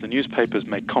write to the newspapers,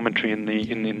 make commentary in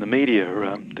the media.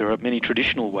 There are many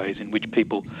traditional ways in which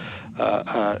people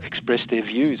express their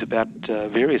views about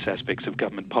various aspects of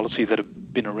government policy that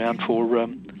have been around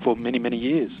for many, many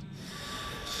years.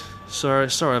 Sorry,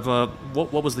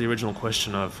 what was the original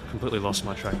question? I've completely lost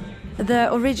my track.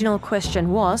 The original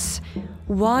question was,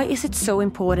 why is it so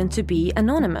important to be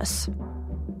anonymous?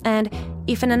 And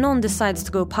if an anon decides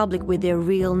to go public with their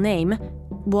real name,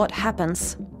 what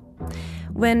happens?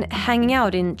 When hanging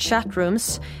out in chat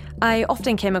rooms, I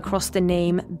often came across the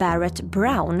name Barrett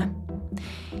Brown.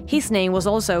 His name was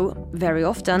also, very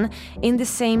often, in the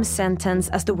same sentence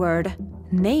as the word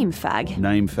name fag.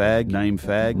 Name fag, name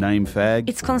fag, name fag.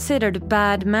 It's considered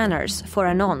bad manners for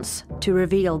anons to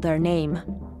reveal their name.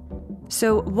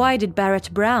 So why did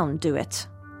Barrett Brown do it?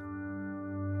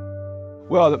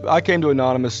 Well, I came to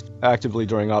Anonymous actively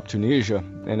during Op Tunisia,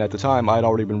 and at the time I'd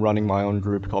already been running my own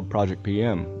group called Project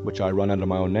PM, which I run under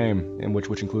my own name, and which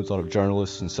includes a lot of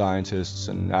journalists and scientists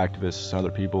and activists and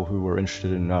other people who were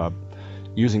interested in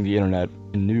using the internet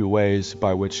in new ways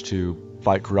by which to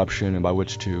fight corruption and by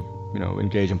which to,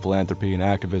 engage in philanthropy and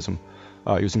activism,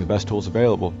 using the best tools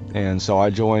available. And so I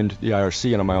joined the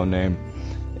IRC under my own name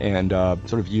and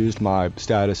sort of used my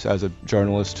status as a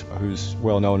journalist who's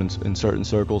well known in certain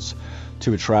circles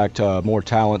to attract more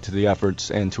talent to the efforts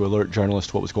and to alert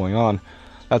journalists to what was going on.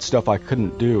 That's stuff I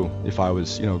couldn't do if I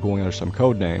was, going under some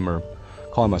code name or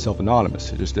calling myself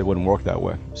anonymous. It wouldn't work that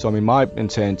way. So, my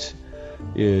intent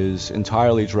is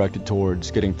entirely directed towards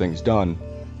getting things done,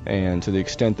 and to the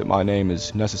extent that my name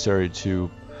is necessary to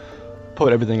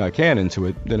put everything I can into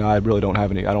it, then I really don't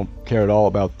care at all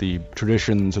about the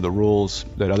traditions or the rules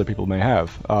that other people may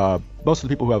have. Most of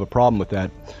the people who have a problem with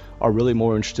that are really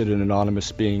more interested in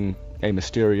Anonymous being a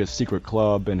mysterious secret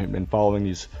club and following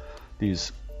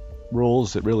these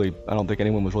rules that really I don't think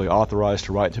anyone was really authorized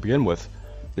to write to begin with.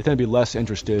 They tend to be less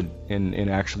interested in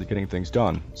actually getting things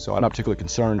done. So I'm not particularly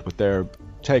concerned with their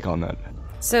take on that.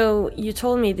 So you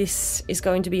told me this is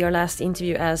going to be your last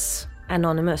interview as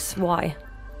Anonymous. Why?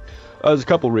 There's a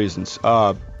couple reasons.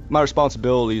 My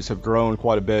responsibilities have grown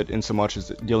quite a bit in so much as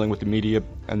dealing with the media,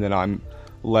 and then I'm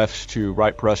left to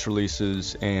write press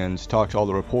releases and talk to all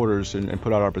the reporters and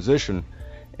put out our position.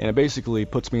 And it basically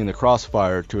puts me in the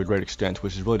crossfire to a great extent,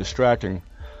 which is really distracting.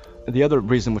 And the other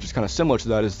reason, which is kind of similar to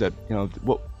that, is that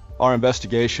our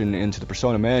investigation into the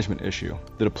persona management issue,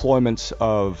 the deployments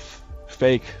of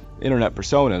fake internet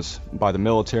personas by the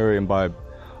military and by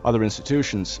other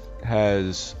institutions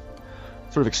has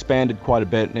sort of expanded quite a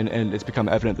bit, and it's become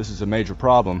evident this is a major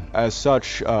problem. As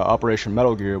such, Operation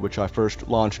Metal Gear, which I first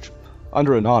launched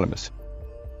under Anonymous.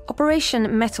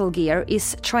 Operation Metal Gear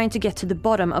is trying to get to the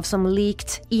bottom of some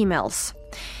leaked emails.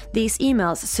 These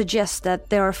emails suggest that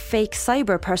there are fake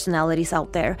cyber personalities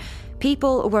out there,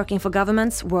 people working for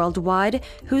governments worldwide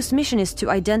whose mission is to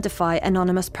identify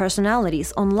anonymous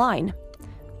personalities online.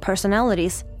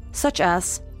 Personalities such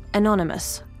as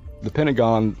Anonymous. The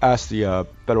Pentagon asked the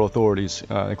federal authorities,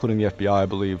 including the FBI, I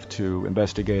believe, to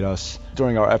investigate us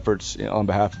during our efforts on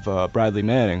behalf of Bradley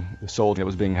Manning, the soldier that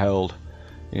was being held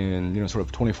in, sort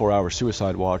of 24-hour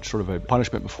suicide watch, sort of a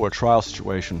punishment before a trial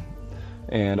situation.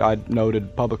 And I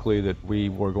noted publicly that we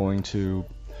were going to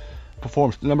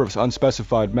perform a number of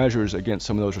unspecified measures against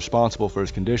some of those responsible for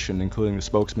his condition, including the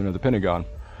spokesman of the Pentagon.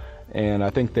 And I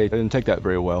think they didn't take that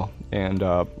very well and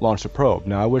launched a probe.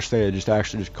 Now, I wish they had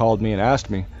just called me and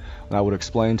asked me, and I would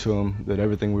explain to them that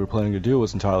everything we were planning to do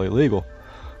was entirely illegal,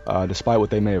 despite what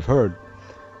they may have heard.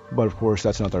 But of course,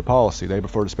 that's not their policy. They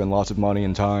prefer to spend lots of money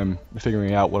and time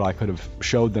figuring out what I could have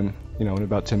showed them, in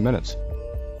about 10 minutes.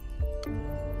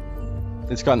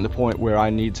 It's gotten to the point where I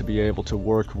need to be able to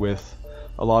work with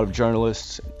a lot of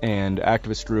journalists and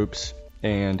activist groups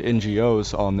and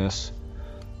NGOs on this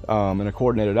in a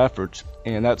coordinated effort,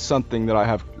 and that's something that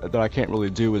I can't really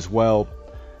do as well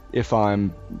if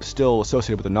I'm still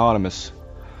associated with Anonymous.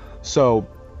 So,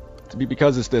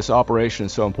 because this operation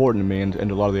is so important to me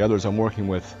and a lot of the others I'm working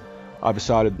with, I've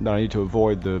decided that I need to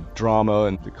avoid the drama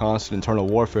and the constant internal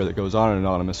warfare that goes on in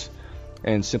Anonymous,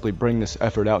 and simply bring this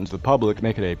effort out into the public,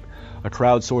 make it a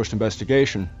crowdsourced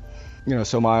investigation.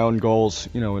 So my own goals,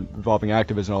 involving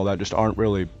activism and all that, just aren't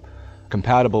really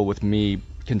compatible with me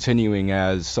continuing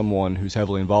as someone who's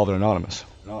heavily involved in Anonymous.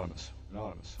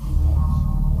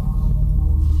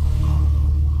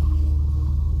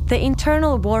 The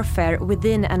internal warfare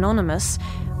within Anonymous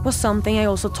was something I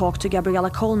also talked to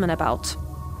Gabriella Coleman about.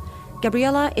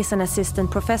 Gabriella is an assistant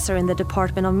professor in the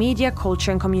Department of Media,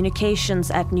 Culture and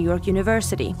Communications at New York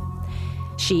University.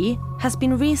 She has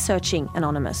been researching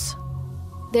Anonymous.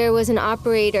 There was an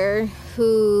operator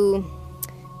who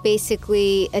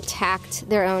basically attacked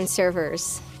their own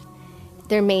servers,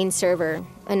 their main server,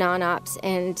 AnonOps,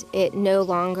 and it no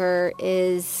longer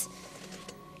is...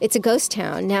 It's a ghost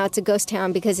town. Now it's a ghost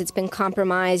town because it's been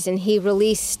compromised, and he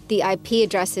released the IP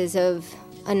addresses of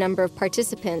a number of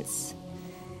participants.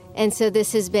 And so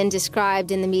this has been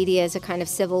described in the media as a kind of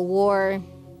civil war.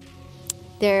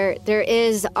 There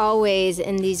is always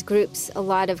in these groups a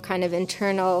lot of kind of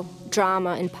internal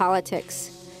drama and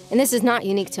politics. And this is not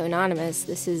unique to Anonymous.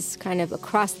 This is kind of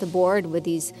across the board with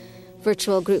these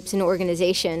virtual groups and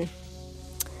organization.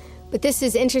 But this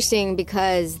is interesting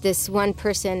because this one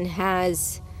person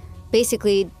has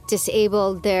basically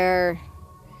disabled their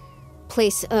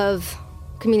place of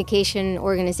communication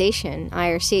organization,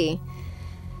 IRC.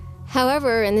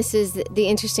 However, and this is the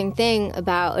interesting thing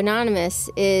about Anonymous,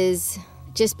 is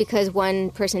just because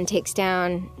one person takes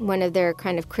down one of their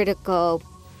kind of critical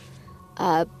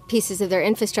pieces of their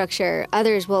infrastructure,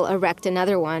 others will erect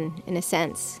another one, in a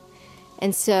sense.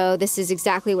 And so this is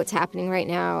exactly what's happening right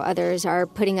now. Others are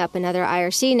putting up another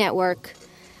IRC network.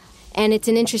 And it's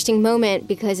an interesting moment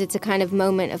because it's a kind of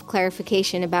moment of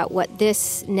clarification about what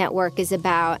this network is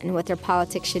about and what their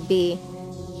politics should be.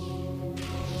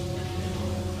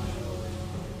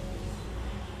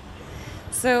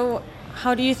 So,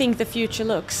 how do you think the future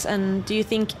looks, and do you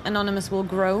think Anonymous will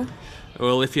grow?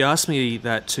 Well, if you asked me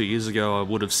that 2 years ago, I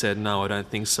would have said no, I don't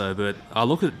think so. But I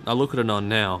look at Anon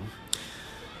now.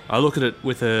 I look at it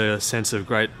with a sense of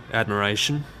great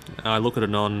admiration. I look at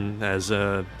Anon as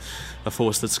a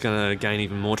force that's going to gain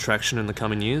even more traction in the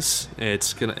coming years.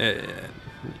 It's going to,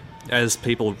 as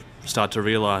people start to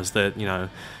realise that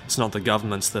it's not the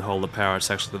governments that hold the power;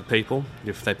 it's actually the people.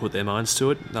 If they put their minds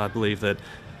to it, I believe that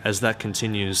as that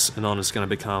continues, Anon is going to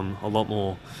become a lot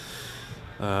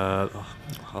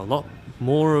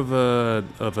more of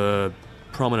a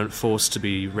prominent force to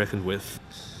be reckoned with.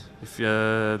 If you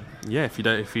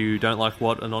don't like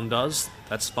what Anon does,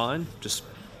 that's fine. Just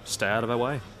stay out of our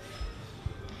way.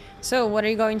 So, what are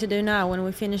you going to do now when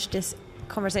we finish this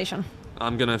conversation?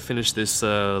 I'm going to finish this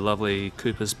lovely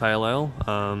Cooper's Pale Ale.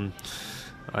 I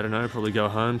don't know, probably go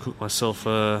home, cook myself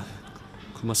a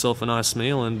nice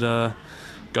meal, and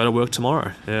go to work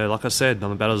tomorrow. Yeah, like I said,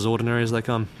 I'm about as ordinary as they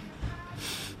come.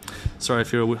 Sorry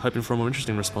if you're hoping for a more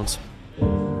interesting response.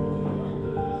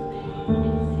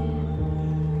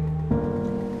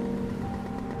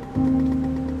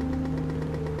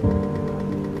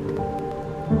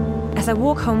 As I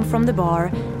walk home from the bar,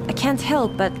 I can't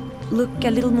help but look a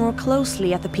little more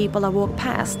closely at the people I walk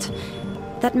past.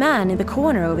 That man in the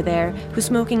corner over there who's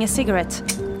smoking a cigarette,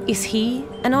 is he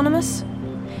Anonymous?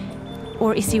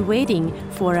 Or is he waiting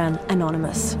for an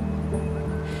Anonymous?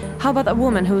 How about a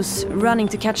woman who's running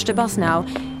to catch the bus now?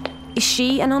 Is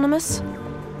she Anonymous?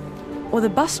 Or the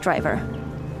bus driver?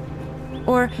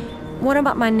 Or what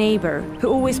about my neighbor who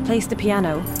always plays the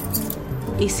piano?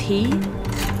 Is he?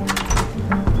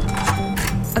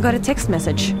 I got a text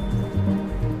message.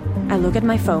 I look at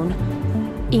my phone.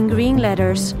 In green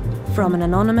letters from an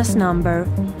anonymous number,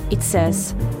 it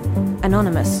says,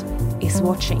 Anonymous is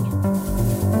watching.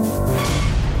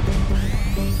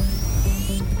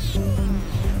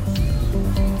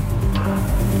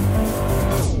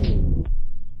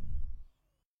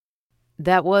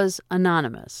 That was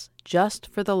Anonymous, Just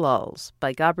for the Lulz,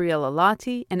 by Gabriella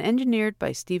Lati and engineered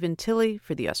by Stephen Tilley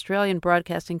for the Australian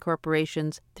Broadcasting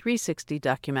Corporation's 360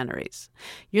 Documentaries.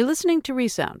 You're listening to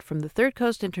Resound from the Third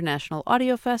Coast International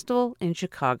Audio Festival in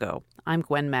Chicago. I'm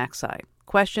Gwen Macsai.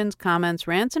 Questions, comments,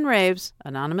 rants, and raves,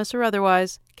 anonymous or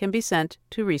otherwise, can be sent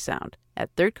to Resound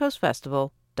at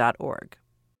thirdcoastfestival.org.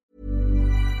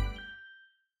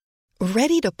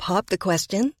 Ready to pop the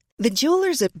question? The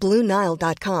jewelers at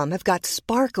BlueNile.com have got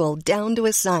sparkle down to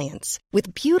a science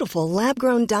with beautiful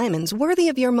lab-grown diamonds worthy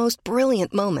of your most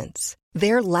brilliant moments.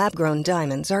 Their lab-grown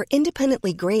diamonds are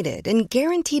independently graded and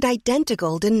guaranteed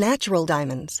identical to natural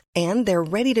diamonds. And they're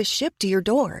ready to ship to your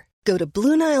door. Go to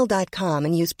BlueNile.com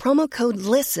and use promo code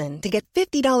LISTEN to get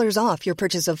 $50 off your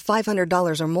purchase of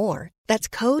 $500 or more. That's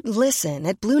code LISTEN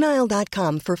at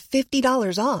BlueNile.com for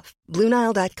 $50 off.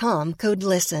 BlueNile.com, code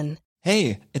LISTEN.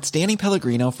 Hey, it's Danny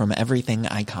Pellegrino from Everything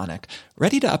Iconic.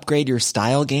 Ready to upgrade your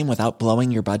style game without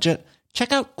blowing your budget?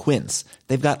 Check out Quince.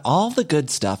 They've got all the good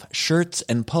stuff, shirts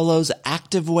and polos,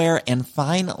 activewear, and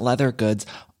fine leather goods,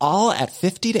 all at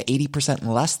 50 to 80%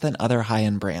 less than other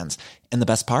high-end brands. And the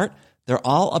best part? They're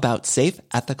all about safe,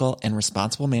 ethical, and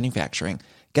responsible manufacturing.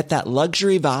 Get that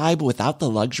luxury vibe without the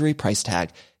luxury price tag.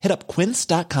 Hit up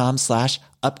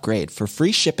quince.com/upgrade for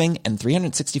free shipping and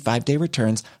 365-day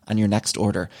returns on your next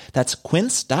order. That's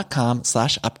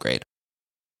quince.com/upgrade.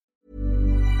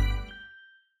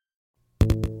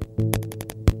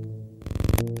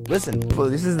 Listen,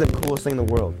 this is the coolest thing in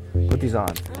the world. Put these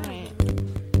on.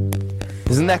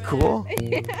 Isn't that cool?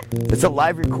 Yeah. It's a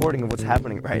live recording of what's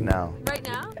happening right now. Right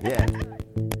now? Yeah.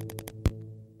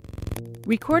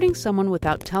 Recording someone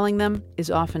without telling them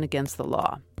is often against the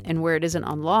law. And where it isn't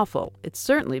unlawful, it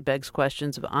certainly begs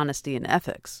questions of honesty and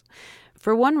ethics.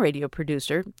 For one radio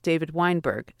producer, David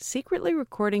Weinberg, secretly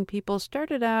recording people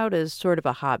started out as sort of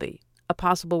a hobby, a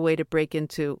possible way to break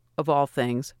into, of all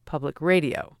things, public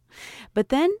radio. But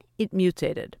then it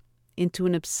mutated into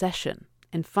an obsession.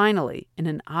 And finally, in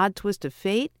an odd twist of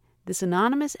fate, this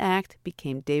anonymous act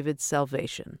became David's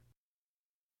salvation.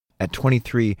 At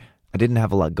 23, I didn't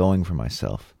have a lot going for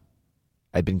myself.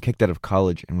 I'd been kicked out of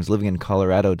college and was living in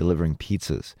Colorado delivering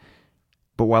pizzas.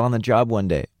 But while on the job one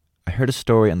day, I heard a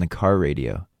story on the car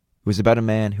radio. It was about a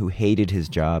man who hated his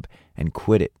job and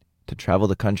quit it to travel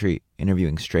the country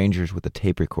interviewing strangers with a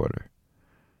tape recorder.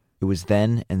 It was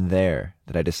then and there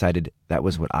that I decided that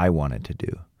was what I wanted to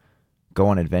do. Go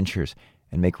on adventures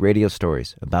and make radio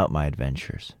stories about my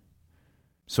adventures.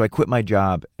 So I quit my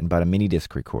job and bought a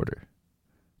mini-disc recorder.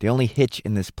 The only hitch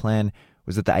in this plan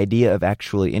was that the idea of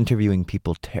actually interviewing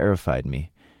people terrified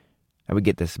me. I would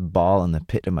get this ball in the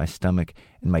pit of my stomach,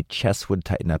 and my chest would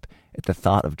tighten up at the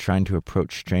thought of trying to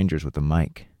approach strangers with a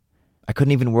mic. I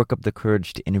couldn't even work up the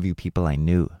courage to interview people I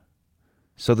knew.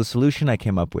 So the solution I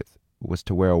came up with was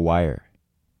to wear a wire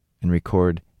and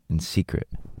record in secret.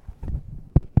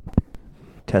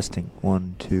 Testing,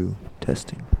 1, 2,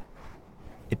 testing.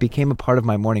 It became a part of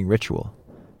my morning ritual.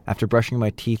 After brushing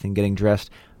my teeth and getting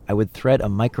dressed, I would thread a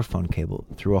microphone cable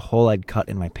through a hole I'd cut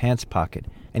in my pants pocket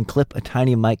and clip a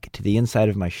tiny mic to the inside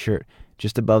of my shirt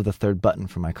just above the third button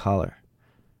for my collar.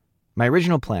 My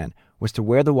original plan was to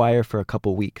wear the wire for a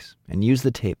couple weeks and use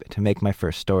the tape to make my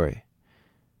first story.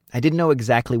 I didn't know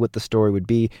exactly what the story would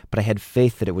be, but I had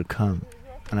faith that it would come,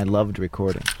 and I loved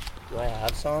recording. Do I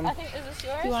have some? Is this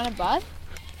yours? You want a bud?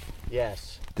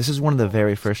 Yes. This is one of the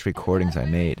very first recordings I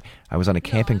made. I was on a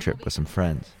camping trip with some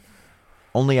friends.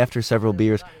 Only after several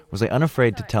beers was I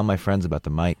unafraid to tell my friends about the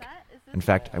mic. In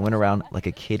fact, I went around like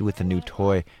a kid with a new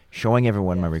toy, showing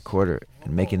everyone my recorder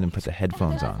and making them put the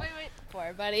headphones on.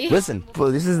 Poor buddy. Listen,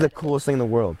 this is the coolest thing in the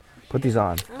world. Put these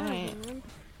on. Right.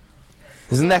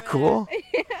 Isn't that cool?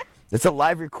 Yeah. It's a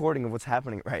live recording of what's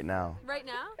happening right now. Right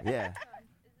now? Yeah.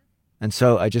 And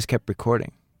so I just kept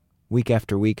recording, week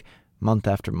after week, month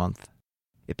after month.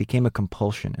 It became a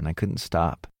compulsion, and I couldn't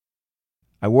stop.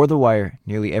 I wore the wire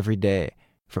nearly every day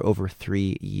for over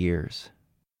 3 years.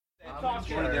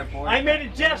 I made a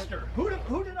jester. Who did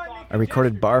I make? I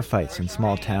recorded bar fights in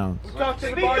small towns.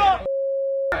 Speak up!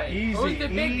 Easy, who's the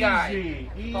big guy?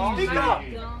 Speak up!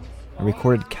 I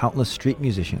recorded countless street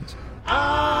musicians.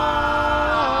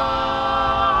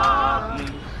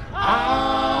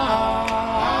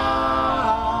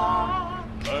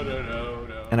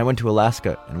 And I went to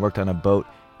Alaska and worked on a boat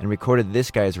and recorded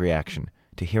this guy's reaction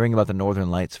to hearing about the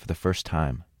Northern Lights for the first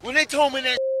time. When they told me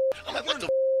that, I'm like, what the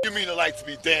you mean the lights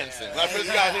be dancing? Like, this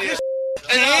guy here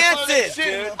dancing,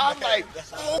 dude. I'm like,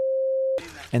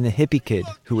 And the hippie kid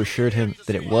who assured him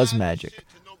that it was magic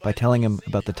by telling him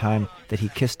about the time that he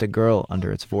kissed a girl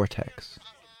under its vortex.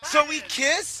 So we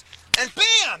kiss, and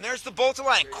bam, there's the bolt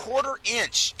line, 1/4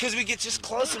 inch, because we get just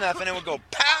close enough, and it would go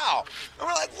pow. And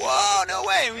we're like, whoa, no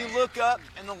way. And we look up,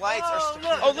 and the lights are...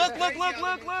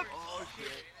 look.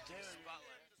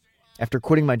 After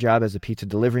quitting my job as a pizza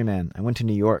delivery man, I went to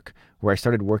New York, where I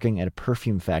started working at a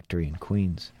perfume factory in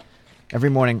Queens. Every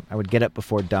morning, I would get up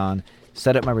before dawn,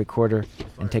 set up my recorder,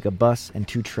 and take a bus and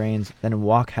 2 trains, then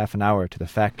walk half an hour to the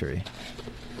factory.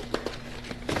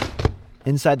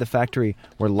 Inside the factory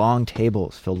were long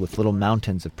tables filled with little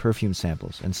mountains of perfume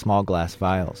samples and small glass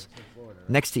vials.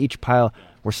 Next to each pile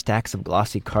were stacks of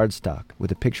glossy cardstock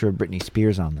with a picture of Britney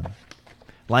Spears on them.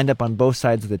 Lined up on both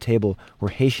sides of the table were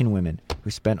Haitian women who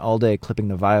spent all day clipping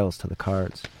the vials to the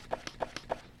cards.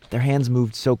 Their hands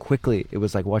moved so quickly it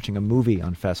was like watching a movie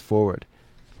on fast forward.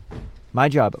 My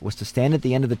job was to stand at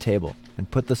the end of the table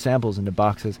and put the samples into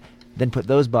boxes, then put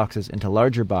those boxes into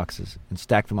larger boxes and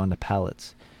stack them onto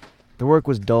pallets. The work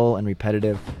was dull and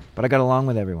repetitive, but I got along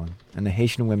with everyone, and the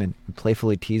Haitian women would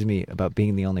playfully tease me about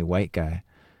being the only white guy.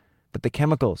 But the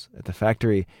chemicals at the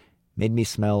factory made me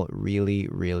smell really,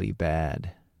 really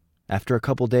bad. After a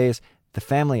couple days, the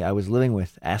family I was living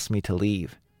with asked me to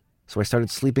leave, so I started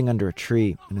sleeping under a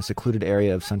tree in a secluded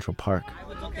area of Central Park.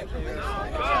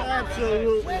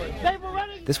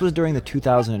 This was during the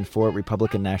 2004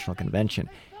 Republican National Convention,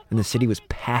 and the city was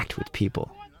packed with people.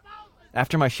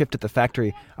 After my shift at the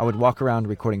factory, I would walk around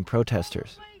recording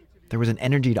protesters. There was an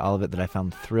energy to all of it that I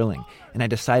found thrilling, and I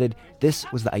decided this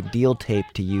was the ideal tape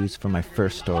to use for my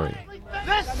first story.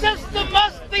 This system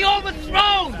must be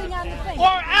overthrown,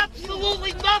 or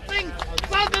absolutely nothing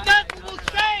fundamental will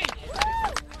change.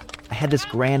 I had this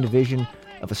grand vision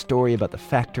of a story about the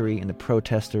factory and the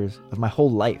protesters, of my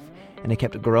whole life, and it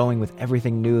kept growing with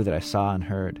everything new that I saw and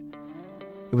heard.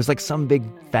 It was like some big,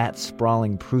 fat,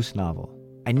 sprawling Proust novel.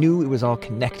 I knew it was all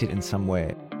connected in some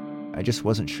way. I just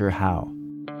wasn't sure how.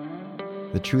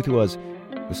 The truth was,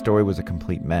 the story was a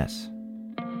complete mess.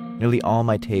 Nearly all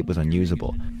my tape was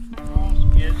unusable.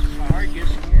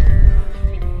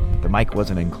 The mic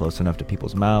wasn't in close enough to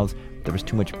people's mouths, there was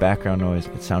too much background noise,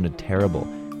 it sounded terrible,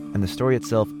 and the story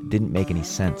itself didn't make any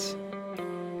sense.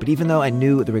 But even though I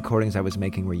knew the recordings I was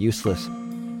making were useless,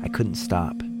 I couldn't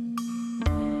stop.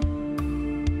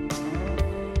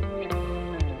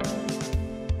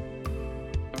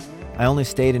 I only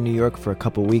stayed in New York for a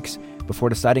couple weeks before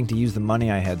deciding to use the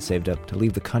money I had saved up to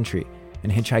leave the country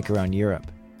and hitchhike around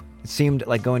Europe. It seemed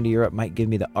like going to Europe might give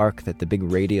me the arc that the big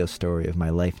radio story of my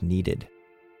life needed.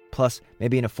 Plus,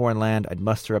 maybe in a foreign land, I'd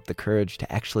muster up the courage to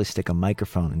actually stick a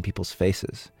microphone in people's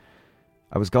faces.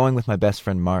 I was going with my best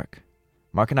friend Mark.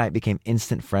 Mark and I became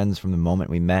instant friends from the moment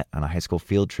we met on a high school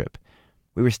field trip.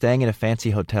 We were staying in a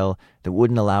fancy hotel that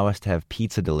wouldn't allow us to have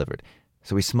pizza delivered,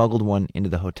 so we smuggled one into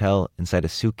the hotel inside a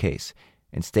suitcase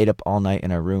and stayed up all night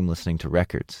in our room listening to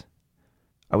records.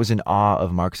 I was in awe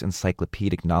of Mark's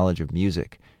encyclopedic knowledge of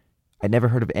music. I'd never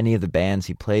heard of any of the bands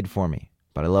he played for me,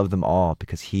 but I loved them all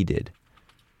because he did.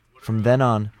 From then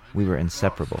on, we were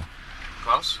inseparable.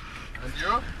 Klaus? And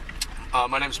you?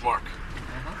 My name's Mark.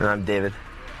 And I'm David.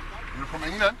 You're from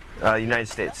England? United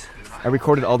States. I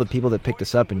recorded all the people that picked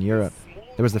us up in Europe.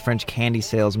 There was the French candy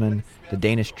salesman, the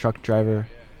Danish truck driver,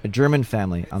 a German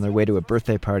family on their way to a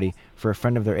birthday party for a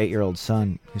friend of their 8-year-old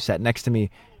son who sat next to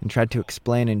me and tried to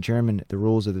explain in German the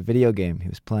rules of the video game he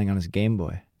was playing on his Game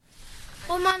Boy.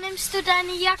 Oma, nimmst du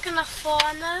deine Jacke nach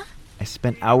vorne? I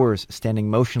spent hours standing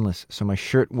motionless so my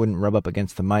shirt wouldn't rub up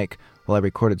against the mic while I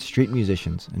recorded street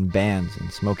musicians and bands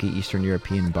in smoky Eastern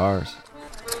European bars.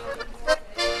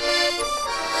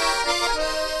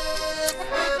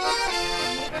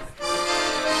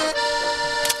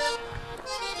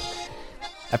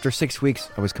 After 6 weeks,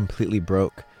 I was completely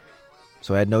broke,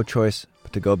 so I had no choice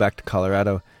but to go back to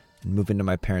Colorado and move into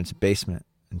my parents' basement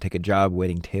and take a job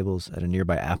waiting tables at a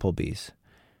nearby Applebee's.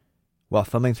 While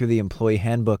thumbing through the employee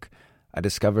handbook, I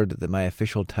discovered that my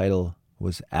official title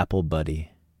was Apple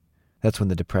Buddy. That's when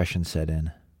the depression set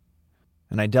in.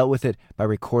 And I dealt with it by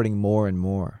recording more and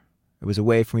more. It was a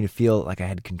way for me to feel like I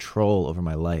had control over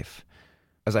my life.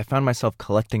 As I found myself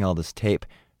collecting all this tape,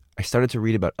 I started to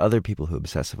read about other people who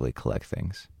obsessively collect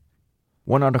things.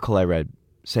 One article I read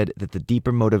said that the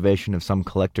deeper motivation of some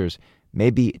collectors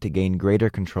may be to gain greater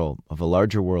control of a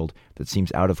larger world that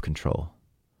seems out of control.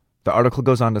 The article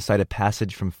goes on to cite a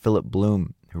passage from Philip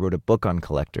Bloom, who wrote a book on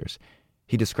collectors.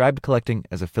 He described collecting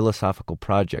as a philosophical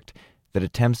project that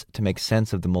attempts to make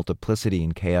sense of the multiplicity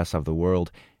and chaos of the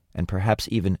world, and perhaps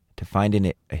even to find in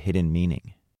it a hidden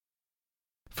meaning.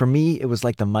 For me, it was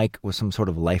like the mic was some sort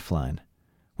of lifeline.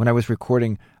 When I was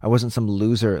recording, I wasn't some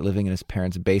loser living in his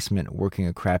parents' basement working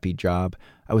a crappy job.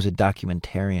 I was a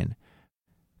documentarian.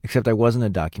 Except I wasn't a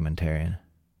documentarian.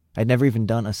 I'd never even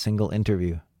done a single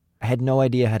interview. I had no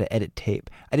idea how to edit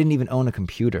tape. I didn't even own a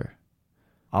computer.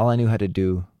 All I knew how to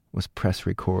do was press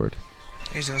record.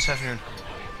 Hey, so what's happening?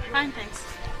 Fine, thanks.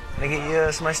 Can I get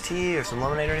you some iced tea or some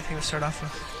lemonade or anything to start off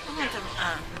with? I want them,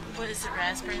 what is it,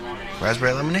 raspberry lemonade?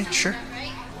 Raspberry lemonade? Sure.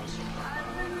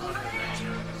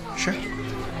 Sure.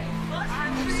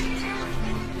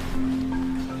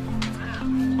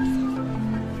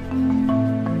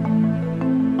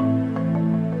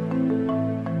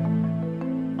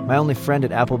 My only friend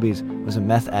at Applebee's was a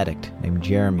meth addict named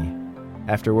Jeremy.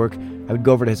 After work, I would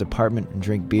go over to his apartment and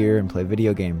drink beer and play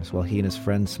video games while he and his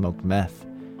friends smoked meth.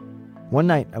 One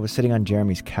night, I was sitting on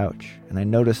Jeremy's couch, and I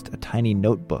noticed a tiny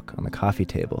notebook on the coffee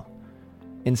table.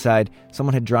 Inside,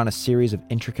 someone had drawn a series of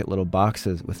intricate little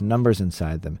boxes with numbers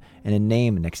inside them and a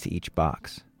name next to each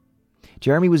box.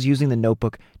 Jeremy was using the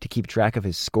notebook to keep track of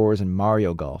his scores in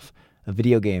Mario Golf, a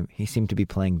video game he seemed to be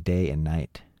playing day and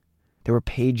night. There were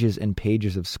pages and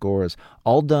pages of scores,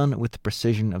 all done with the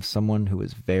precision of someone who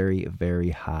was very,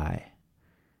 very high.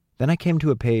 Then I came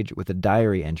to a page with a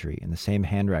diary entry in the same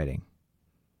handwriting.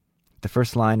 The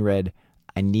first line read,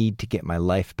 "I need to get my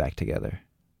life back together."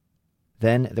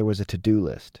 Then there was a to-do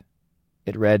list.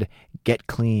 It read, "Get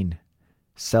clean,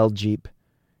 sell Jeep,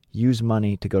 use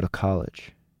money to go to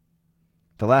college."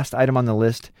 The last item on the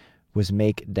list was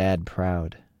make Dad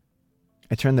proud.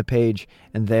 I turned the page,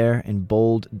 and there, in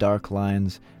bold, dark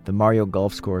lines, the Mario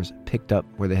Golf scores picked up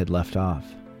where they had left off.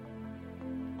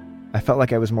 I felt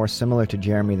like I was more similar to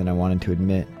Jeremy than I wanted to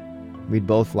admit. We'd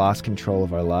both lost control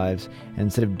of our lives, and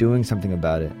instead of doing something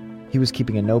about it, he was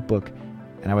keeping a notebook,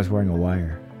 and I was wearing a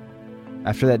wire.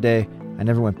 After that day, I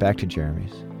never went back to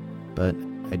Jeremy's, but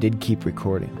I did keep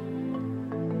recording.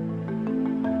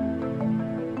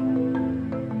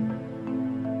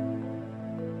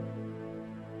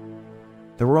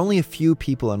 There were only a few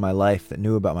people in my life that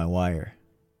knew about my wire.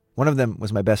 One of them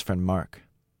was my best friend Mark.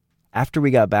 After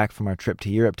we got back from our trip to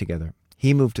Europe together,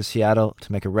 he moved to Seattle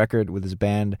to make a record with his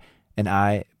band, and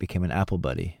I became an Apple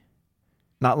buddy.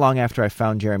 Not long after I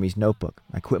found Jeremy's notebook,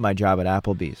 I quit my job at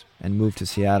Applebee's and moved to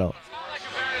Seattle.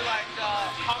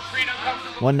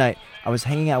 One night, I was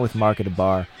hanging out with Mark at a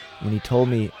bar when he told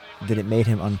me that it made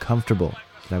him uncomfortable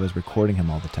that I was recording him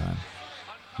all the time.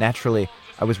 Naturally,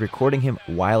 I was recording him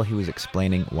while he was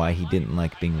explaining why he didn't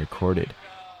like being recorded.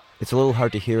 It's a little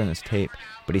hard to hear in this tape,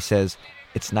 but he says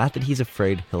it's not that he's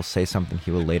afraid he'll say something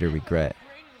he will later regret.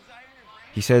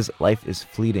 He says life is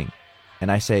fleeting,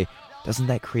 and I say, doesn't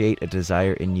that create a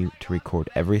desire in you to record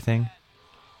everything?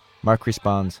 Mark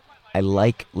responds, I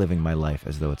like living my life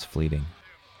as though it's fleeting.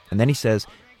 And then he says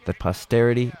that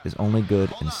posterity is only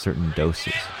good in certain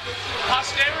doses.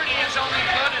 Posterity is only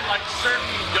good in like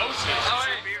certain doses.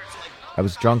 I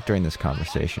was drunk during this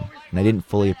conversation, and I didn't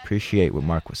fully appreciate what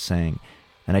Mark was saying,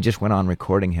 and I just went on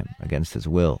recording him against his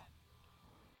will.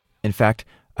 In fact,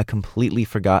 I completely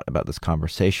forgot about this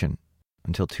conversation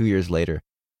until 2 years later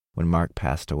when Mark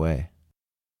passed away.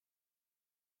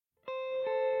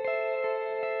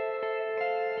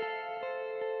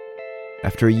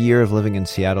 After a year of living in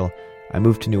Seattle, I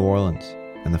moved to New Orleans,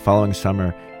 and the following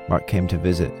summer, Mark came to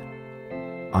visit.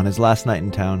 On his last night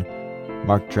in town,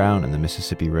 Mark drowned in the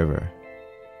Mississippi River.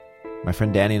 My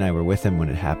friend Danny and I were with him when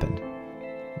it happened.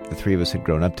 The three of us had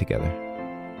grown up together.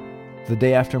 The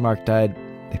day after Mark died,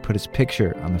 they put his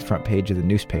picture on the front page of the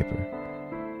newspaper.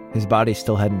 His body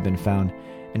still hadn't been found,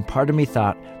 and part of me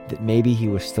thought that maybe he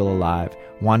was still alive,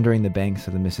 wandering the banks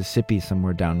of the Mississippi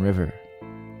somewhere downriver.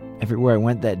 Everywhere I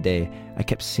went that day, I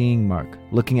kept seeing Mark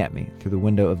looking at me through the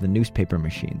window of the newspaper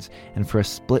machines, and for a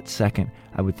split second,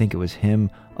 I would think it was him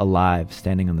alive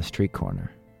standing on the street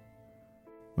corner.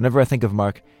 Whenever I think of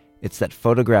Mark, it's that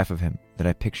photograph of him that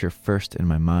I picture first in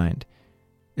my mind.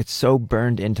 It's so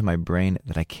burned into my brain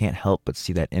that I can't help but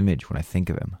see that image when I think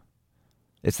of him.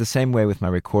 It's the same way with my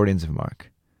recordings of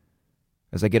Mark.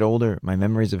 As I get older, my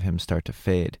memories of him start to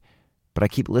fade, but I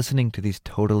keep listening to these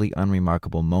totally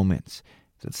unremarkable moments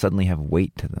that suddenly have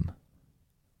weight to them.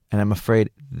 And I'm afraid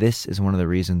this is one of the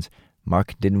reasons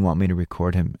Mark didn't want me to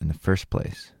record him in the first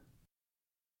place.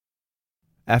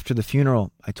 After the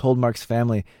funeral, I told Mark's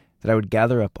family that I would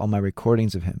gather up all my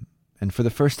recordings of him, and for the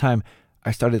first time,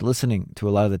 I started listening to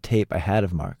a lot of the tape I had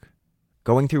of Mark.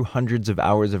 Going through hundreds of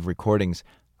hours of recordings,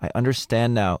 I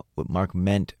understand now what Mark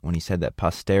meant when he said that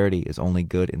posterity is only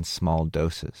good in small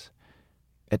doses.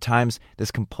 At times,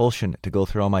 this compulsion to go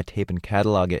through all my tape and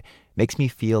catalog it makes me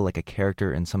feel like a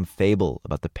character in some fable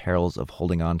about the perils of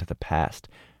holding on to the past,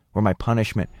 where my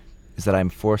punishment is that I am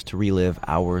forced to relive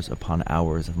hours upon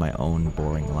hours of my own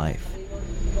boring life.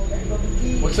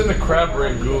 What's in the crab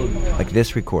rangoon? Like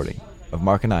this recording of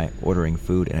Mark and I ordering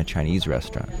food in a Chinese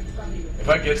restaurant. If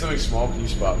I get something small, can you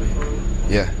spot me?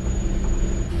 Yeah.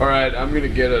 Alright, I'm gonna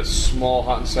get a small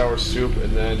hot and sour soup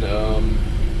and then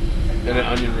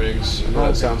onion rings. I know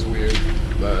that sounds weird,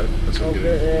 but that's what I'm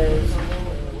getting.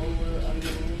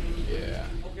 Yeah.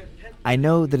 I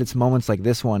know that it's moments like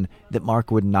this one that Mark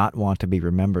would not want to be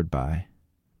remembered by.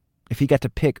 If he got to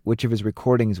pick which of his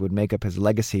recordings would make up his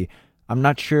legacy, I'm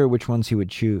not sure which ones he would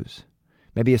choose.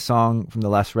 Maybe a song from the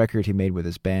last record he made with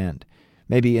his band.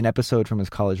 Maybe an episode from his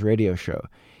college radio show.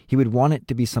 He would want it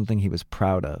to be something he was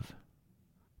proud of.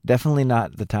 Definitely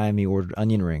not the time he ordered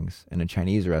onion rings in a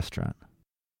Chinese restaurant.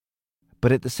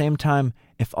 But at the same time,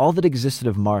 if all that existed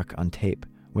of Mark on tape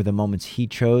were the moments he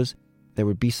chose, there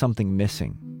would be something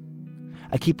missing.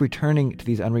 I keep returning to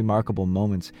these unremarkable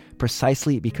moments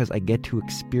precisely because I get to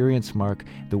experience Mark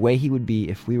the way he would be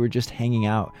if we were just hanging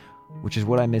out, which is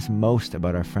what I miss most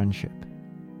about our friendship.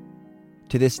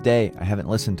 To this day, I haven't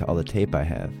listened to all the tape I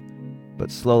have,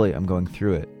 but slowly I'm going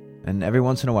through it, and every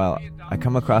once in a while, I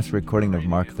come across a recording of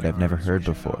Mark that I've never heard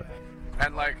before.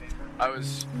 And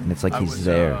And it's like he's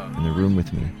there in the room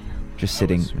with me, just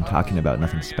sitting and talking about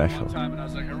nothing special.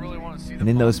 And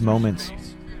in those moments,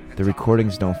 the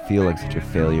recordings don't feel like such a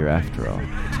failure after all.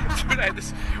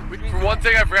 Dude, for one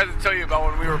thing I forgot to tell you about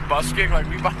when we were busking, like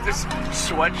we bought this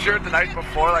sweatshirt the night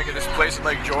before, like at this place in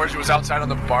Lake George. It was outside on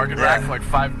the bargain rack for like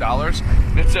 $5.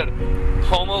 And it said,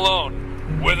 "Home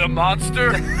Alone with a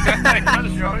monster." And I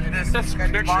just showed you this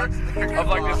picture of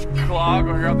like this clog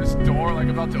or around this door, like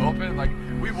about to open. Like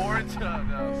we wore it to the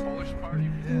Polish party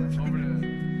over to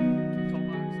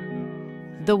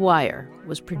The Wire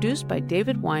was produced by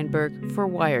David Weinberg for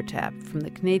Wiretap from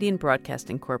the Canadian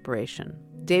Broadcasting Corporation.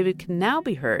 David can now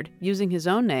be heard using his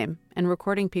own name and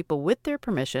recording people with their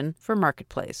permission for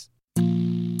Marketplace.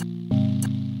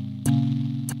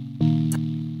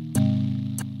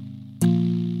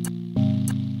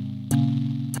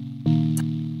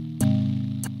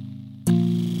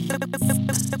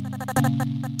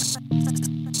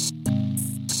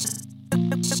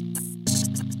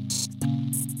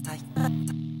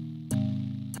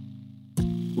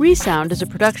 Resound is a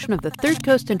production of the Third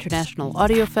Coast International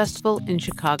Audio Festival in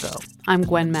Chicago. I'm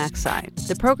Gwen Macsai.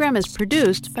 The program is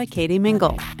produced by Katie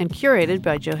Mingle and curated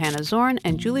by Johanna Zorn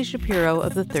and Julie Shapiro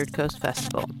of the Third Coast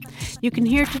Festival. You can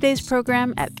hear today's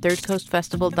program at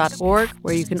thirdcoastfestival.org,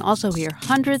 where you can also hear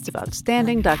hundreds of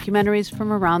outstanding documentaries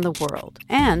from around the world,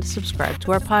 and subscribe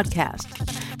to our podcast.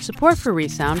 Support for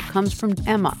Resound comes from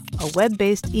Emma, a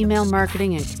web-based email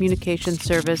marketing and communication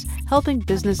service helping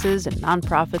businesses and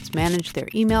nonprofits manage their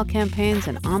email campaigns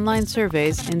and online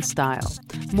surveys in style.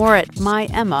 More at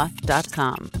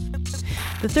myemma.com.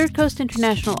 The Third Coast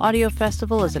International Audio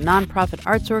Festival is a nonprofit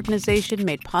arts organization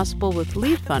made possible with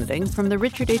lead funding from the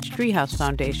Richard H. Driehaus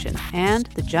Foundation and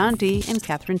the John D. and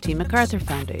Catherine T. MacArthur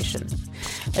Foundation.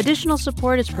 Additional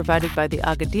support is provided by the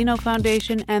Agudino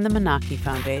Foundation and the Menaki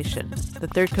Foundation. The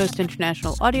Third Coast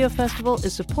International Audio Festival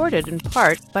is supported in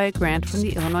part by a grant from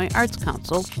the Illinois Arts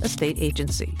Council, a state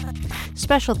agency.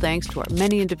 Special thanks to our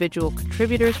many individual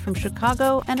contributors from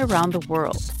Chicago and around the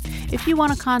world. If you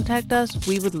want to contact us,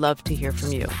 we would love to hear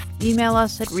from you. Email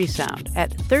us at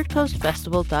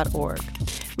resound@thirdcoastfestival.org.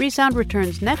 Resound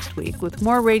returns next week with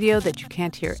more radio that you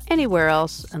can't hear anywhere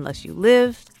else unless you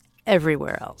live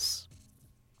everywhere else.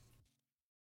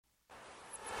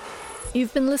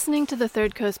 You've been listening to the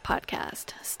Third Coast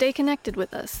Podcast. Stay connected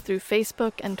with us through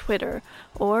Facebook and Twitter,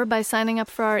 or by signing up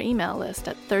for our email list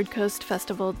at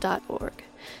thirdcoastfestival.org.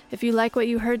 If you like what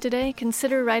you heard today,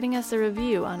 consider writing us a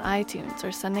review on iTunes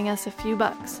or sending us a few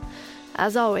bucks.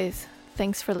 As always,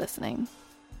 thanks for listening.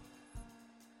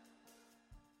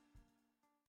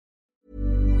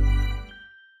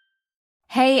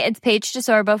 Hey, it's Paige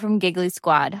DeSorbo from Giggly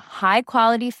Squad. High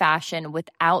quality fashion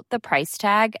without the price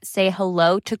tag. Say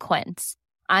hello to Quince.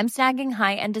 I'm snagging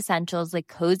high-end essentials like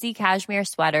cozy cashmere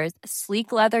sweaters,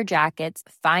 sleek leather jackets,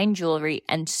 fine jewelry,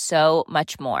 and so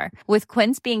much more. With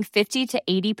Quince being 50 to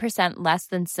 80% less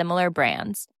than similar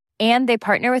brands. And they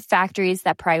partner with factories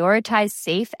that prioritize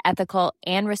safe, ethical,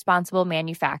 and responsible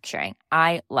manufacturing.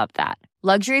 I love that.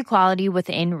 Luxury quality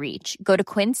within reach. Go to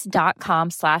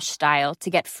quince.com/style to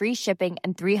get free shipping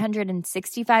and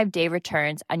 365-day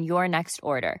returns on your next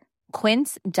order.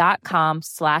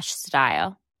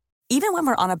 Quince.com/style. Even when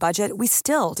we're on a budget, we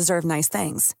still deserve nice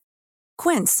things.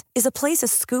 Quince is a place to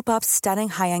scoop up stunning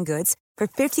high-end goods for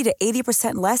 50 to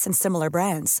 80% less than similar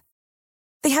brands.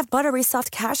 They have buttery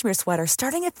soft cashmere sweaters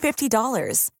starting at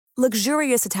 $50,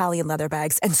 luxurious Italian leather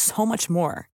bags, and so much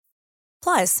more.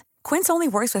 Plus, Quince only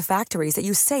works with factories that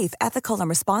use safe, ethical, and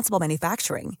responsible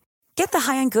manufacturing. Get the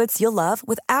high-end goods you'll love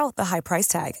without the high price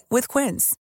tag with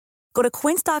Quince. Go to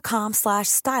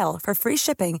quince.com/style for free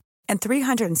shipping and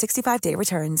 365-day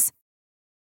returns.